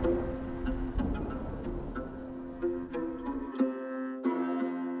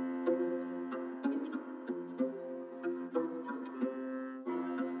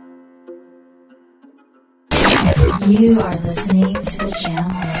 You are listening to the Jam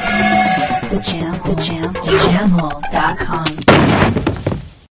Hole. The Jam Hole. The Jam Hole. Jamhole.com.